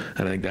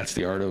 And I think that's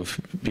the art of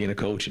being a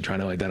coach and trying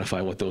to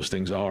identify what those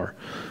things are.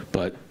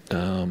 But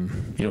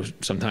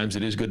sometimes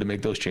it is good to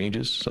make those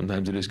changes.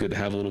 Sometimes it is good to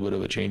have a little bit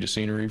of a change of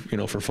scenery,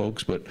 for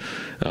folks. But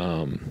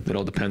it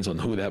all depends on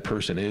who that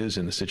person is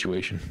and the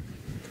situation.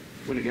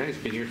 When a guy's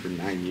been here for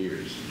 9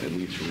 years and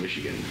leaves for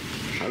Michigan,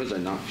 how does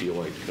that not feel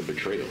like a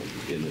betrayal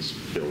in this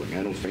building?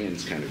 I know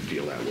fans kind of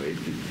feel that way.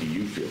 Do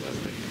you feel that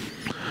way?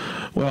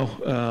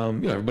 Well,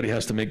 everybody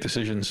has to make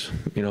decisions,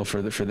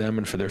 for them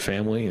and for their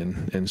family,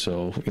 and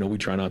so we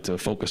try not to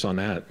focus on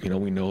that.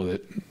 We know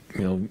that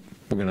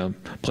we're going to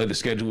play the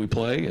schedule we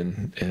play,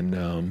 and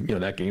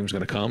that game's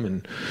going to come,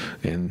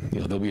 and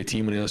there'll be a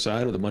team on the other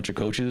side with a bunch of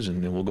coaches,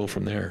 and then we'll go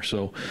from there.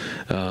 So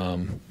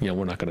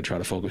we're not going to try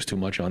to focus too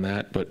much on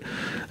that, but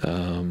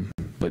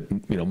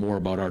more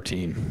about our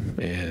team,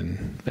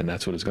 and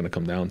that's what it's going to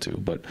come down to.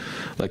 But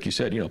like you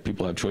said,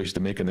 people have choices to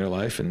make in their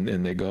life,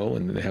 and they go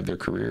and they have their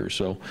careers.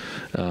 So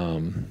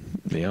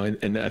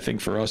and I think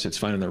for us, it's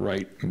finding the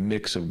right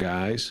mix of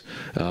guys,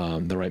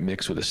 the right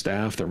mix with the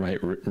staff, the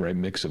right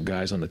mix of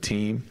guys on the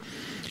team.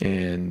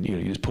 And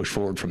you just push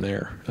forward from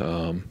there,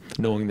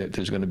 knowing that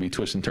there's going to be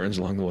twists and turns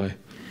along the way.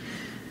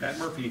 Pat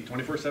Murphy,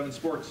 24/7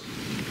 Sports.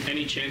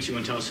 Any chance you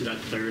want to tell us who that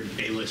third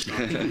A-list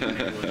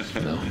was?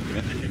 No.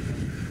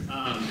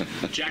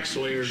 Jack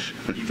Sawyer,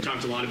 you've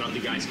talked a lot about the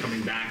guys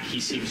coming back. He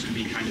seems to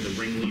be kind of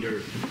the ringleader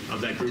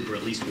of that group, or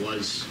at least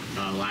was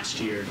last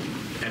year.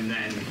 And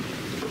then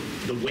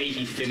the way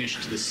he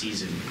finished the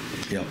season,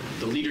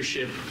 the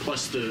leadership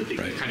plus the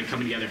kind of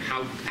coming together,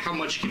 how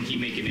much can he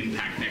make an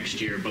impact next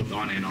year, both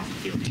on and off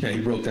the field? Yeah, he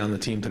broke down the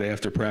team today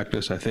after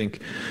practice. I think,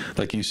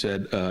 like you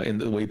said, in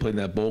the way he played in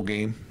that bowl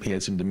game, he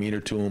had some demeanor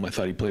to him. I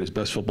thought he played his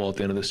best football at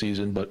the end of the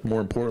season, but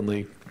more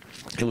importantly,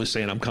 he was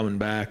saying, I'm coming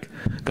back,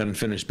 got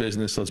unfinished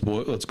business, let's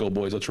go,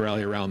 boys, let's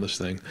rally around this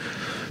thing.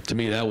 To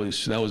me, that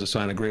was a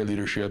sign of great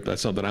leadership.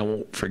 That's something I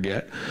won't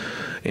forget.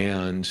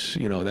 And,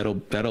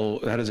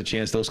 that has a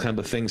chance, those kind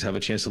of things have a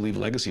chance to leave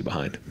legacy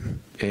behind.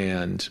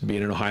 And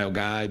being an Ohio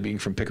guy, being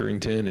from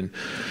Pickerington, and,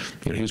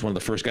 he was one of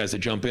the first guys to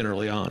jump in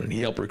early on, and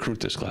he helped recruit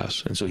this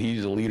class. And so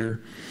he's a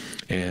leader,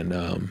 and,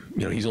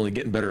 he's only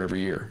getting better every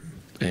year.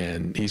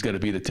 And he's got to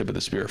be the tip of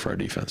the spear for our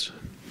defense.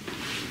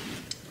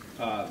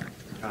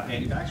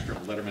 Andy Backstrom,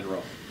 Letterman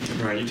Row.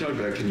 Right, you talked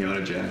about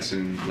Kenyatta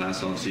Jackson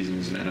last offseason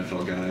as an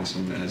NFL guy,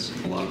 someone that has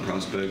a lot of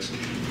prospects.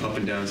 Up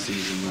and down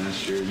season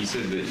last year, he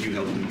said that you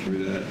helped him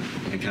through that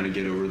and kind of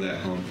get over that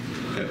hump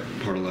at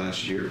part of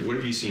last year. What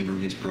have you seen from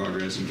his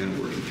progress and kind of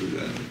working through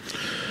that?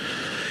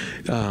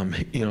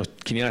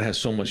 Kenyatta has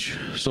so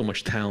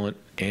much talent,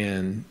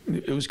 and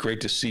it was great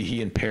to see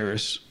he and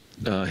Paris,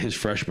 his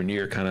freshman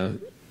year, kind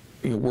of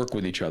work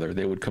with each other.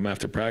 They would come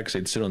after practice,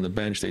 they'd sit on the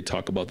bench, they'd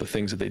talk about the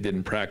things that they did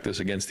in practice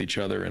against each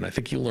other, and I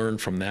think you learn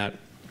from that.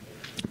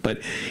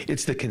 But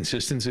it's the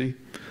consistency.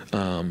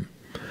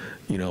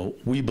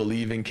 We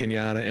believe in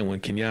Kenyatta, and when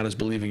Kenyatta's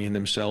believing in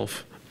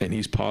himself and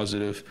he's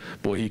positive,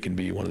 boy, he can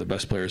be one of the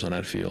best players on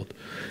that field.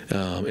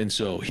 And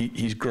so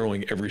he's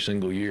growing every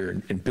single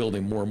year and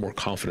building more and more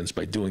confidence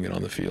by doing it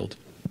on the field.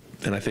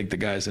 And I think the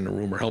guys in the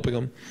room are helping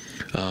him.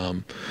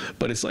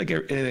 But it's like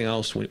anything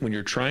else. When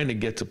you're trying to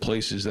get to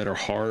places that are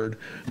hard,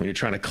 when you're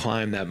trying to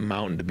climb that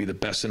mountain to be the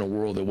best in the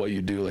world at what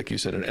you do, like you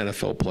said, an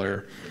NFL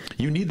player,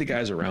 you need the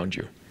guys around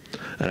you.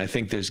 And I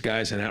think there's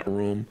guys in that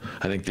room.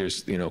 I think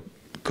there's,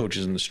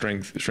 coaches in the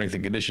strength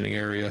and conditioning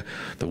area,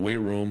 the weight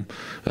room,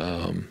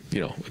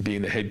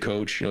 being the head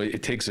coach.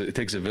 It takes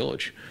a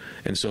village.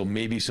 And so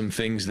maybe some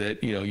things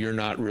that, you're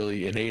not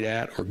really innate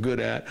at or good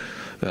at,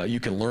 you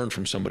can learn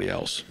from somebody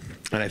else.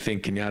 And I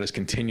think Kenyatta's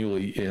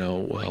continually,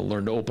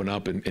 learned to open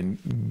up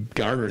and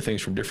garner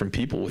things from different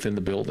people within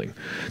the building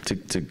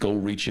to go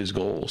reach his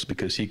goals,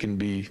 because he can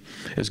be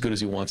as good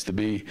as he wants to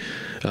be.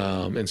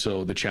 And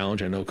so the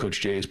challenge I know Coach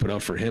Jay has put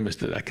out for him is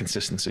that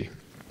consistency.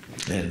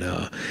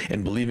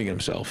 And believing in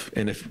himself.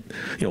 And if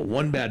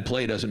one bad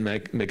play doesn't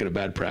make it a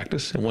bad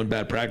practice, and one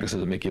bad practice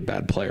doesn't make you a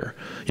bad player,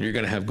 you're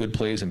going to have good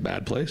plays and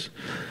bad plays.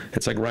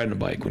 It's like riding a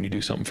bike. When you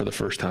do something for the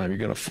first time, you're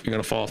going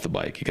to fall off the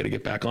bike. You got to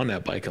get back on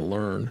that bike and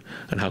learn.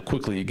 And how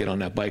quickly you get on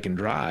that bike and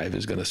drive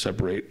is going to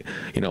separate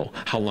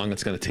how long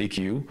it's going to take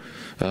you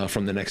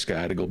from the next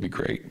guy to go be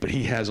great. But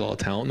he has all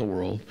the talent in the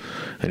world,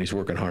 and he's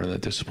working hard on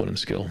that discipline and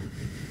skill.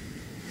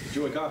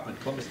 Joey Goffman,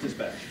 Columbus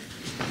Dispatch.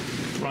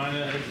 Ron,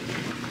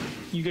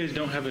 you guys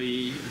don't have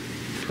a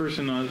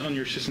person on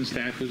your assistant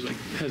staff who's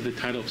has the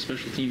title of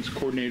special teams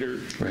coordinator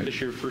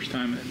this year, first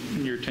time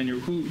in your tenure.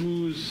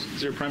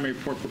 Is there a primary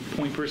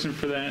point person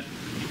for that?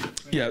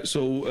 Yeah,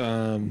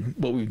 so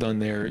what we've done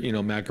there,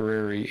 Matt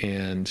Guerreri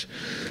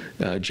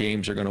and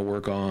James are going to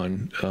work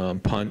on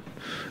punt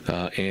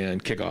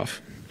and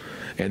kickoff.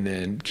 And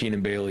then Keenan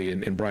Bailey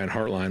and Brian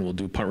Hartline will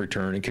do punt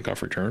return and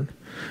kickoff return.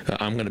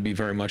 I'm going to be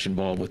very much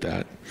involved with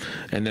that.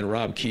 And then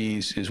Rob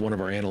Keys is one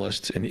of our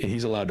analysts, and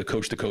he's allowed to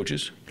coach the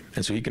coaches.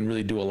 And so he can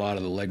really do a lot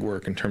of the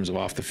legwork in terms of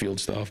off-the-field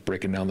stuff,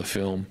 breaking down the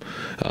film,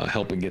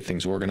 helping get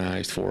things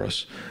organized for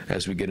us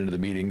as we get into the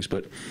meetings.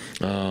 But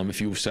if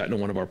you've sat in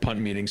one of our punt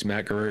meetings,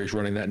 Matt Guerreri is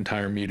running that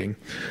entire meeting.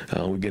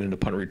 We get into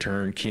punt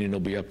return. Keenan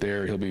will be up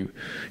there. He'll be up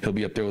there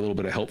with a little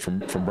bit of help from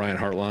Brian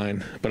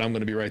Hartline. But I'm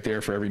going to be right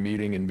there for every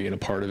meeting and being a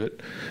part of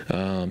it.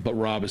 But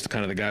Rob is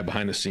kind of the guy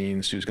behind the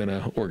scenes who's going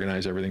to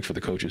organize everything for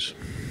the coaches.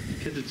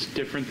 Because it's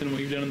different than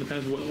what you've done in the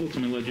past. What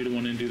ultimately led you to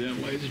want to do that?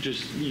 Why is it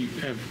just you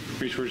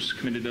have resources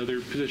committed to other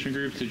position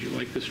groups? Did you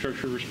like the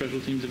structure for special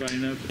teams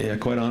dividing up? Yeah,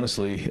 quite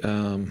honestly,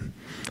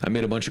 I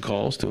made a bunch of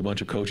calls to a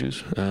bunch of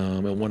coaches,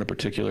 and one in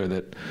particular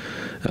that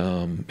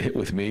hit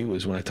with me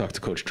was when I talked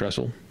to Coach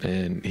Tressel,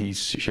 and he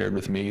shared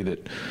with me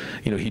that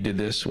he did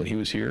this when he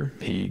was here.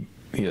 He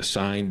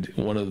assigned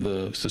one of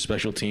the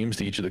special teams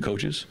to each of the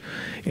coaches,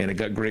 and it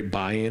got great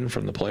buy-in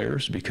from the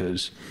players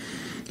because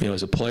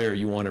as a player,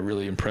 you want to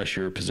really impress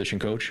your position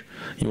coach.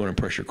 You want to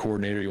impress your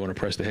coordinator. You want to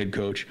impress the head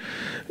coach.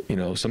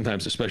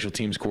 Sometimes the special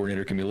teams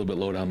coordinator can be a little bit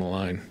low down the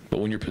line.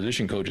 But when your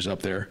position coach is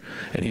up there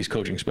and he's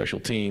coaching special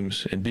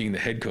teams and being the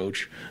head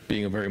coach,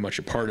 being very much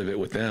a part of it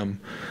with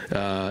them,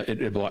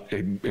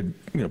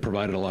 it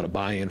provided a lot of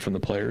buy-in from the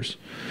players.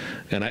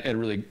 And it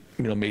really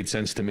made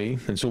sense to me.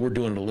 And so we're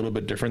doing it a little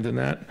bit different than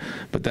that.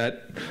 But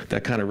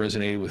that kind of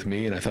resonated with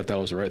me, and I thought that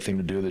was the right thing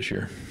to do this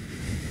year.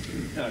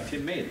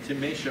 Tim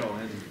May Show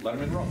and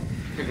Letterman Row.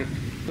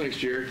 Thanks,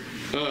 Jared.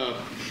 A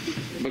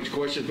bunch of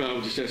questions, but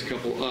I'll just ask a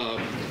couple.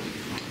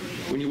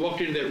 When you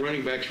walked into that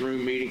running backs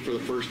room meeting for the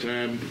first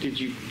time, did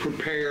you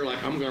prepare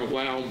like I'm going to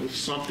wow them with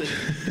something?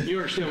 You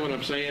understand what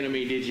I'm saying? I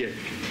mean, did you?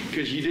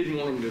 Because you didn't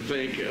want them to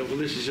think, well,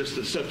 this is just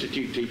a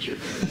substitute teacher.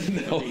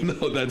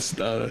 No, that's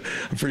I'm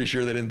pretty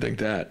sure they didn't think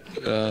that.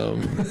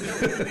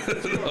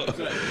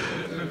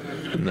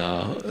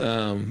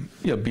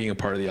 Being a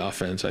part of the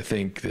offense, I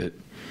think that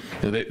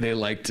they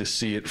like to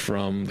see it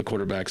from the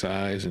quarterback's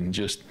eyes, and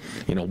just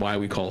why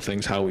we call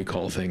things, how we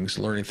call things,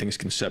 learning things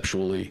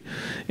conceptually,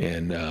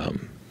 and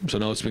so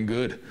no, it's been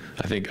good.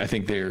 I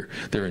think they're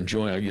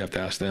enjoying. You have to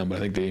ask them, but I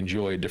think they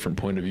enjoy a different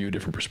point of view,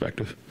 different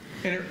perspective.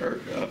 And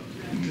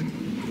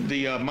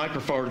the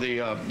microphone,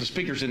 the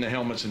speakers in the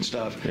helmets and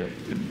stuff. Yeah.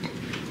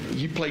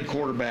 You played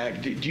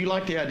quarterback. Do you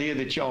like the idea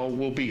that y'all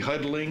will be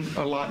huddling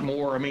a lot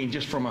more? I mean,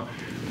 just from a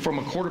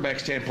quarterback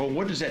standpoint,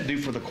 what does that do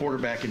for the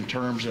quarterback in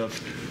terms of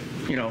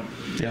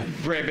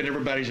grabbing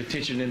everybody's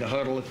attention in the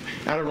huddle?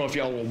 I don't know if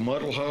y'all will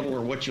muddle huddle or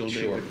what you'll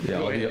do.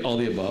 Yeah, all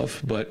the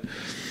above. But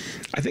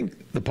I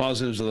think the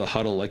positives of the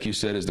huddle, like you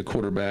said, is the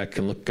quarterback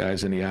can look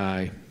guys in the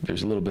eye.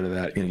 There's a little bit of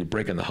that. You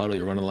break in the huddle,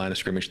 you run the line of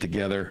scrimmage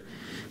together.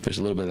 There's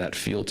a little bit of that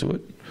feel to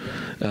it.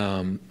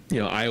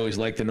 I always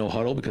liked the no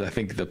huddle because I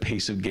think the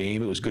pace of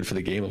game, it was good for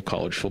the game of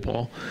college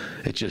football.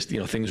 It just,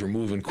 things were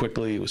moving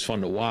quickly. It was fun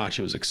to watch.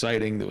 It was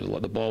exciting.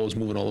 The ball was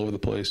moving all over the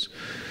place.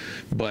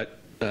 But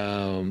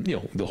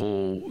the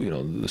whole,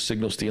 the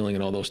signal stealing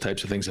and all those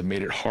types of things have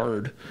made it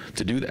hard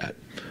to do that.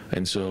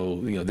 And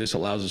so, this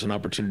allows us an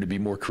opportunity to be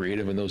more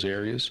creative in those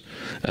areas.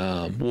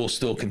 We'll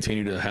still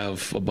continue to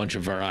have a bunch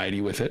of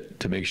variety with it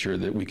to make sure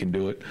that we can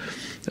do it.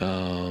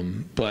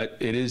 But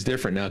it is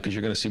different now because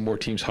you're going to see more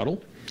teams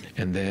huddle.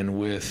 And then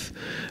with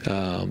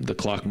the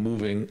clock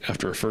moving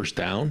after a first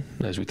down,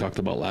 as we talked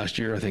about last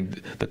year, I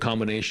think the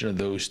combination of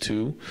those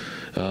two,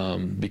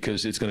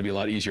 because it's going to be a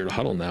lot easier to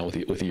huddle now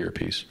with the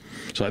earpiece.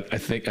 So I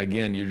think,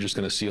 again, you're just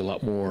going to see a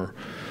lot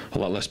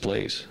less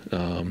plays.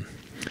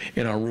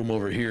 In our room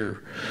over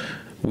here,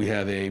 we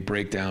have a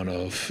breakdown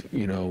of,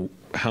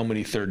 how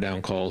many third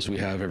down calls we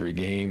have every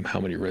game, how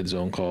many red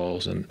zone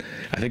calls. And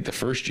I think the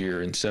first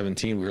year in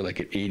 17, we were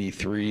like at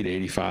 83 to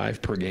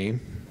 85 per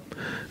game.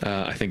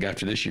 I think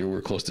after this year,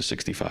 we're close to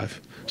 65.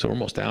 So we're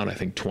almost down, I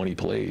think, 20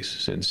 plays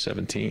since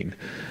 17.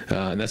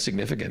 And that's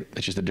significant.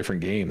 It's just a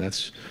different game.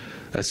 That's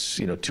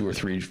 2 or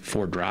 3,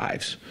 4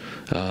 drives.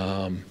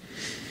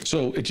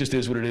 So it just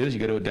is what it is. You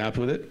got to adapt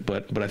with it.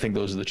 But I think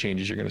those are the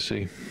changes you're going to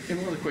see.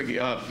 And really quick,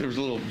 there was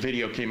a little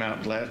video came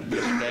out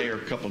yesterday or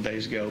a couple of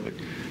days ago, but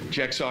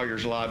Jack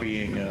Sawyer's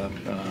lobbying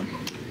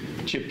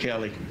Chip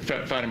Kelly,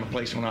 find him a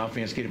place on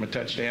offense, get him a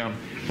touchdown,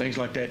 things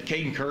like that.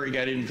 Caden Curry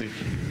got into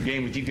the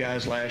game with you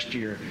guys last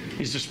year.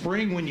 Is the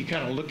spring when you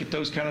kind of look at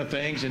those kind of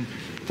things? And,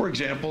 for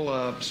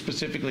example,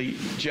 specifically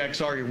Jack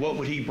Sawyer, what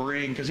would he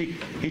bring? Because he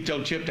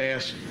told Chip to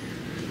ask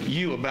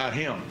you about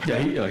him.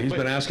 Yeah, he's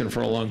been asking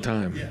for a long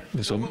time.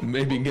 Yeah. So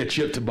maybe get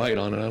Chip to bite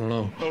on it. I don't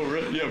know. Oh,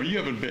 really? Yeah, but you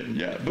haven't bitten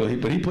yet. But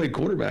he played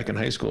quarterback in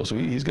high school, so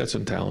he's got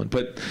some talent.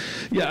 But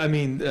yeah, I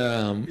mean,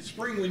 it's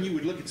spring when you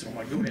would look at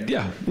someone. Go ahead.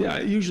 Yeah.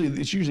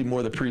 It's usually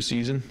more the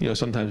preseason.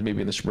 Sometimes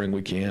maybe in the spring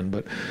we can,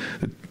 but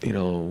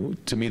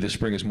to me the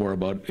spring is more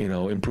about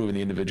improving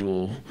the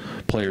individual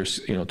players'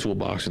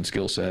 toolbox and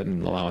skill set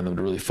and allowing them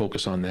to really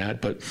focus on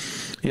that. But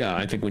yeah,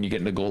 I think when you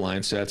get into goal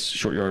line sets,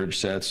 short yardage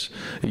sets,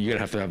 you're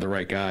gonna have to have the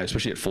right guy,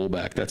 especially at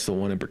fullback. That's the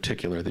one in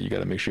particular that you got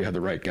to make sure you have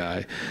the right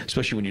guy,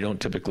 especially when you don't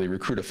typically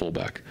recruit a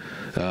fullback.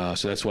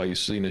 So that's why you've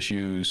seen us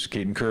use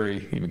Caden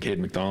Curry, even Caden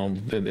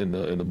McDonald in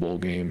the bowl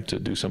game to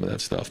do some of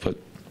that stuff. But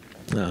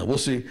we'll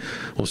see.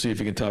 We'll see if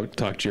you can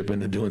talk Chip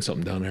into doing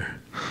something down there.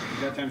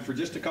 We got time for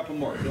just a couple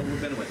more. Bill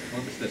Rabinowitz,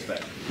 Columbus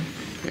Dispatch.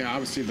 Yeah,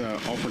 obviously the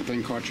Alford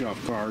thing caught you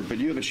off guard, but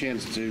you have a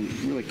chance to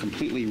really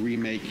completely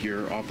remake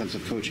your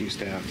offensive coaching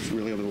staff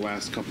really over the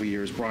last couple of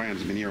years.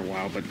 Brian's been here a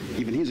while, but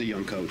even he's a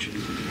young coach.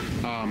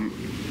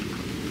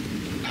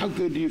 How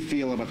good do you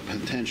feel about the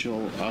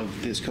potential of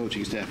this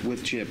coaching staff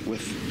with Chip,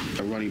 with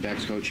a running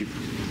backs coach you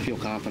feel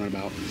confident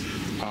about?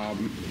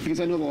 Because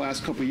I know the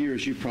last couple of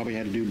years you probably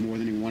had to do more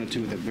than you wanted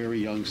to with a very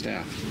young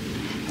staff.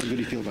 How good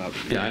do you feel about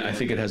it? Yeah, I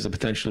think it has the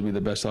potential to be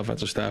the best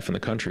offensive staff in the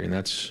country, and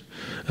that's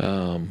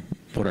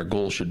what our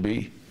goal should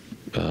be.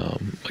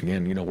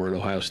 Again, we're at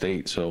Ohio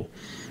State, so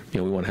we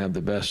want to have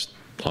the best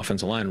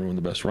offensive line room,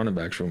 the best running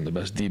backs room, the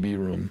best DB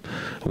room.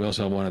 We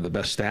also have one of the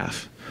best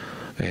staff.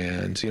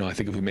 And, I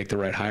think if we make the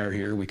right hire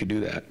here, we could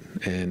do that.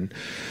 And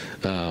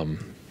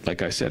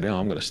like I said,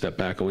 I'm going to step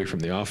back away from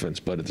the offense,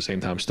 but at the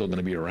same time, I'm still going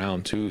to be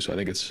around too. So I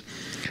think it's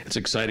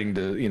exciting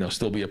to,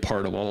 still be a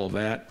part of all of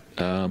that.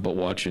 But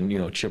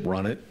watching, Chip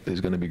run it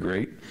is going to be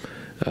great.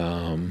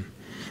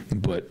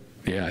 But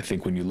yeah, I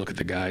think when you look at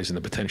the guys and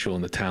the potential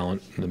and the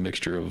talent and the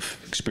mixture of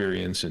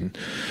experience and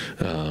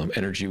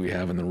energy we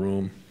have in the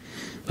room,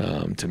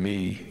 to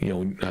me,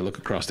 when I look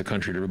across the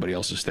country at everybody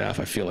else's staff,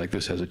 I feel like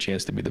this has a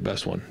chance to be the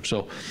best one.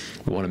 So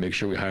we want to make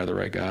sure we hire the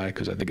right guy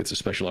because I think it's a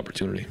special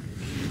opportunity.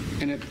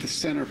 And at the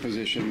center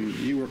position,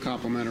 you were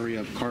complimentary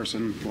of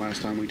Carson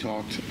last time we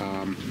talked.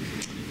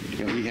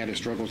 He had his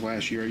struggles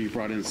last year. You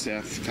brought in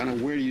Seth. Kind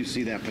of where do you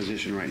see that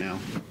position right now?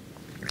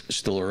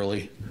 Still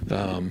early.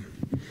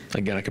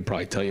 Again, I could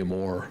probably tell you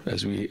more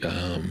as we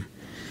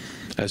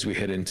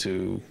head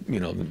into,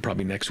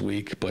 probably next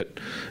week. But,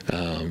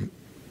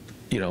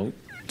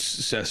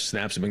 Seth's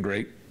snaps have been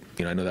great.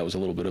 I know that was a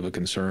little bit of a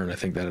concern. I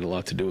think that had a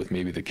lot to do with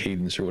maybe the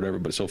cadence or whatever,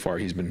 but so far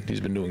he's been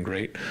doing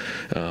great.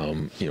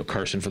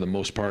 Carson, for the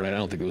most part, I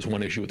don't think there was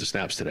one issue with the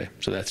snaps today,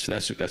 so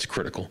that's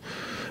critical.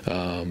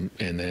 And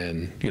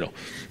then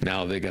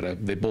now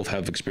they both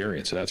have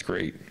experience, so that's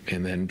great.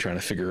 And then trying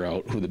to figure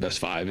out who the best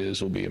 5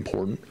 is will be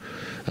important.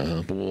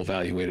 But we'll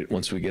evaluate it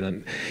once we get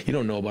on. You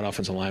don't know about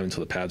offensive line until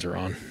the pads are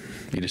on.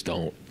 You just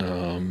don't.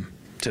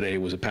 Today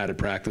was a padded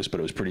practice, but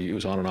it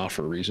was on and off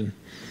for a reason.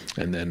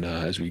 And then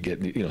as we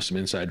get some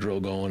inside drill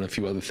going, a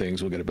few other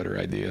things, we'll get a better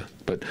idea.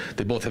 But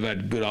they both have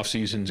had good off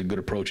seasons and good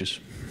approaches.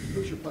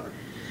 Who's your punter?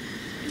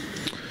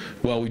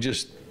 Well, we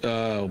just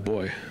I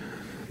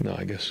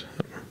guess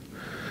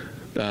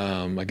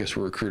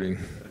we're recruiting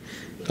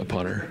a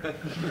punter.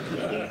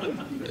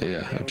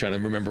 Yeah, I'm trying to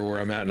remember where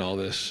I'm at in all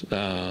this.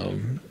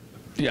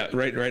 Yeah,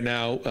 right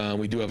now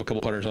we do have a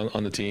couple punters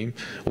on the team.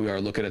 We are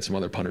looking at some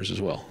other punters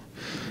as well.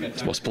 It's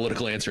the most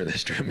political answer in the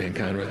history of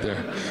mankind right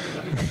there.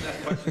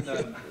 Last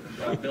question,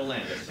 Bill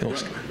Landis.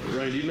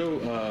 Ryan, do you know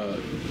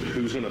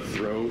who's going to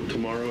throw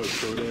tomorrow at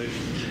Pro Day?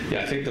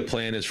 Yeah, I think the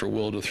plan is for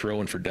Will to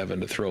throw and for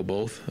Devin to throw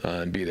both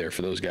and be there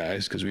for those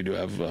guys because we do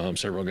have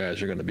several guys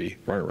who are going to be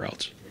running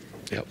routes.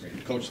 Yep.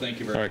 Coach, thank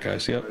you very much. All right,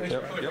 guys. Yep.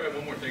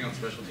 One more thing on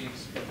special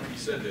teams. You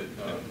said that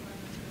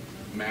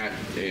Matt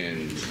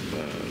and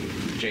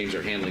James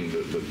are handling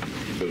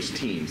those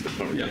teams.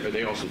 Are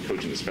they also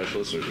coaching the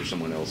specialists, or is there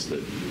someone else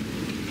that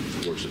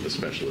works with the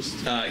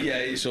specialists?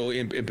 Yeah, so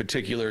in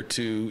particular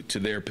to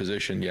their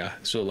position, yeah.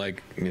 So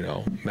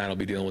Matt will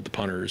be dealing with the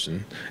punters,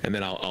 and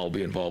then I'll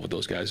be involved with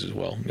those guys as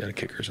well,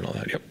 kickers and all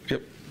that.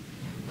 Yep.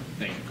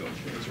 Thank you, Coach.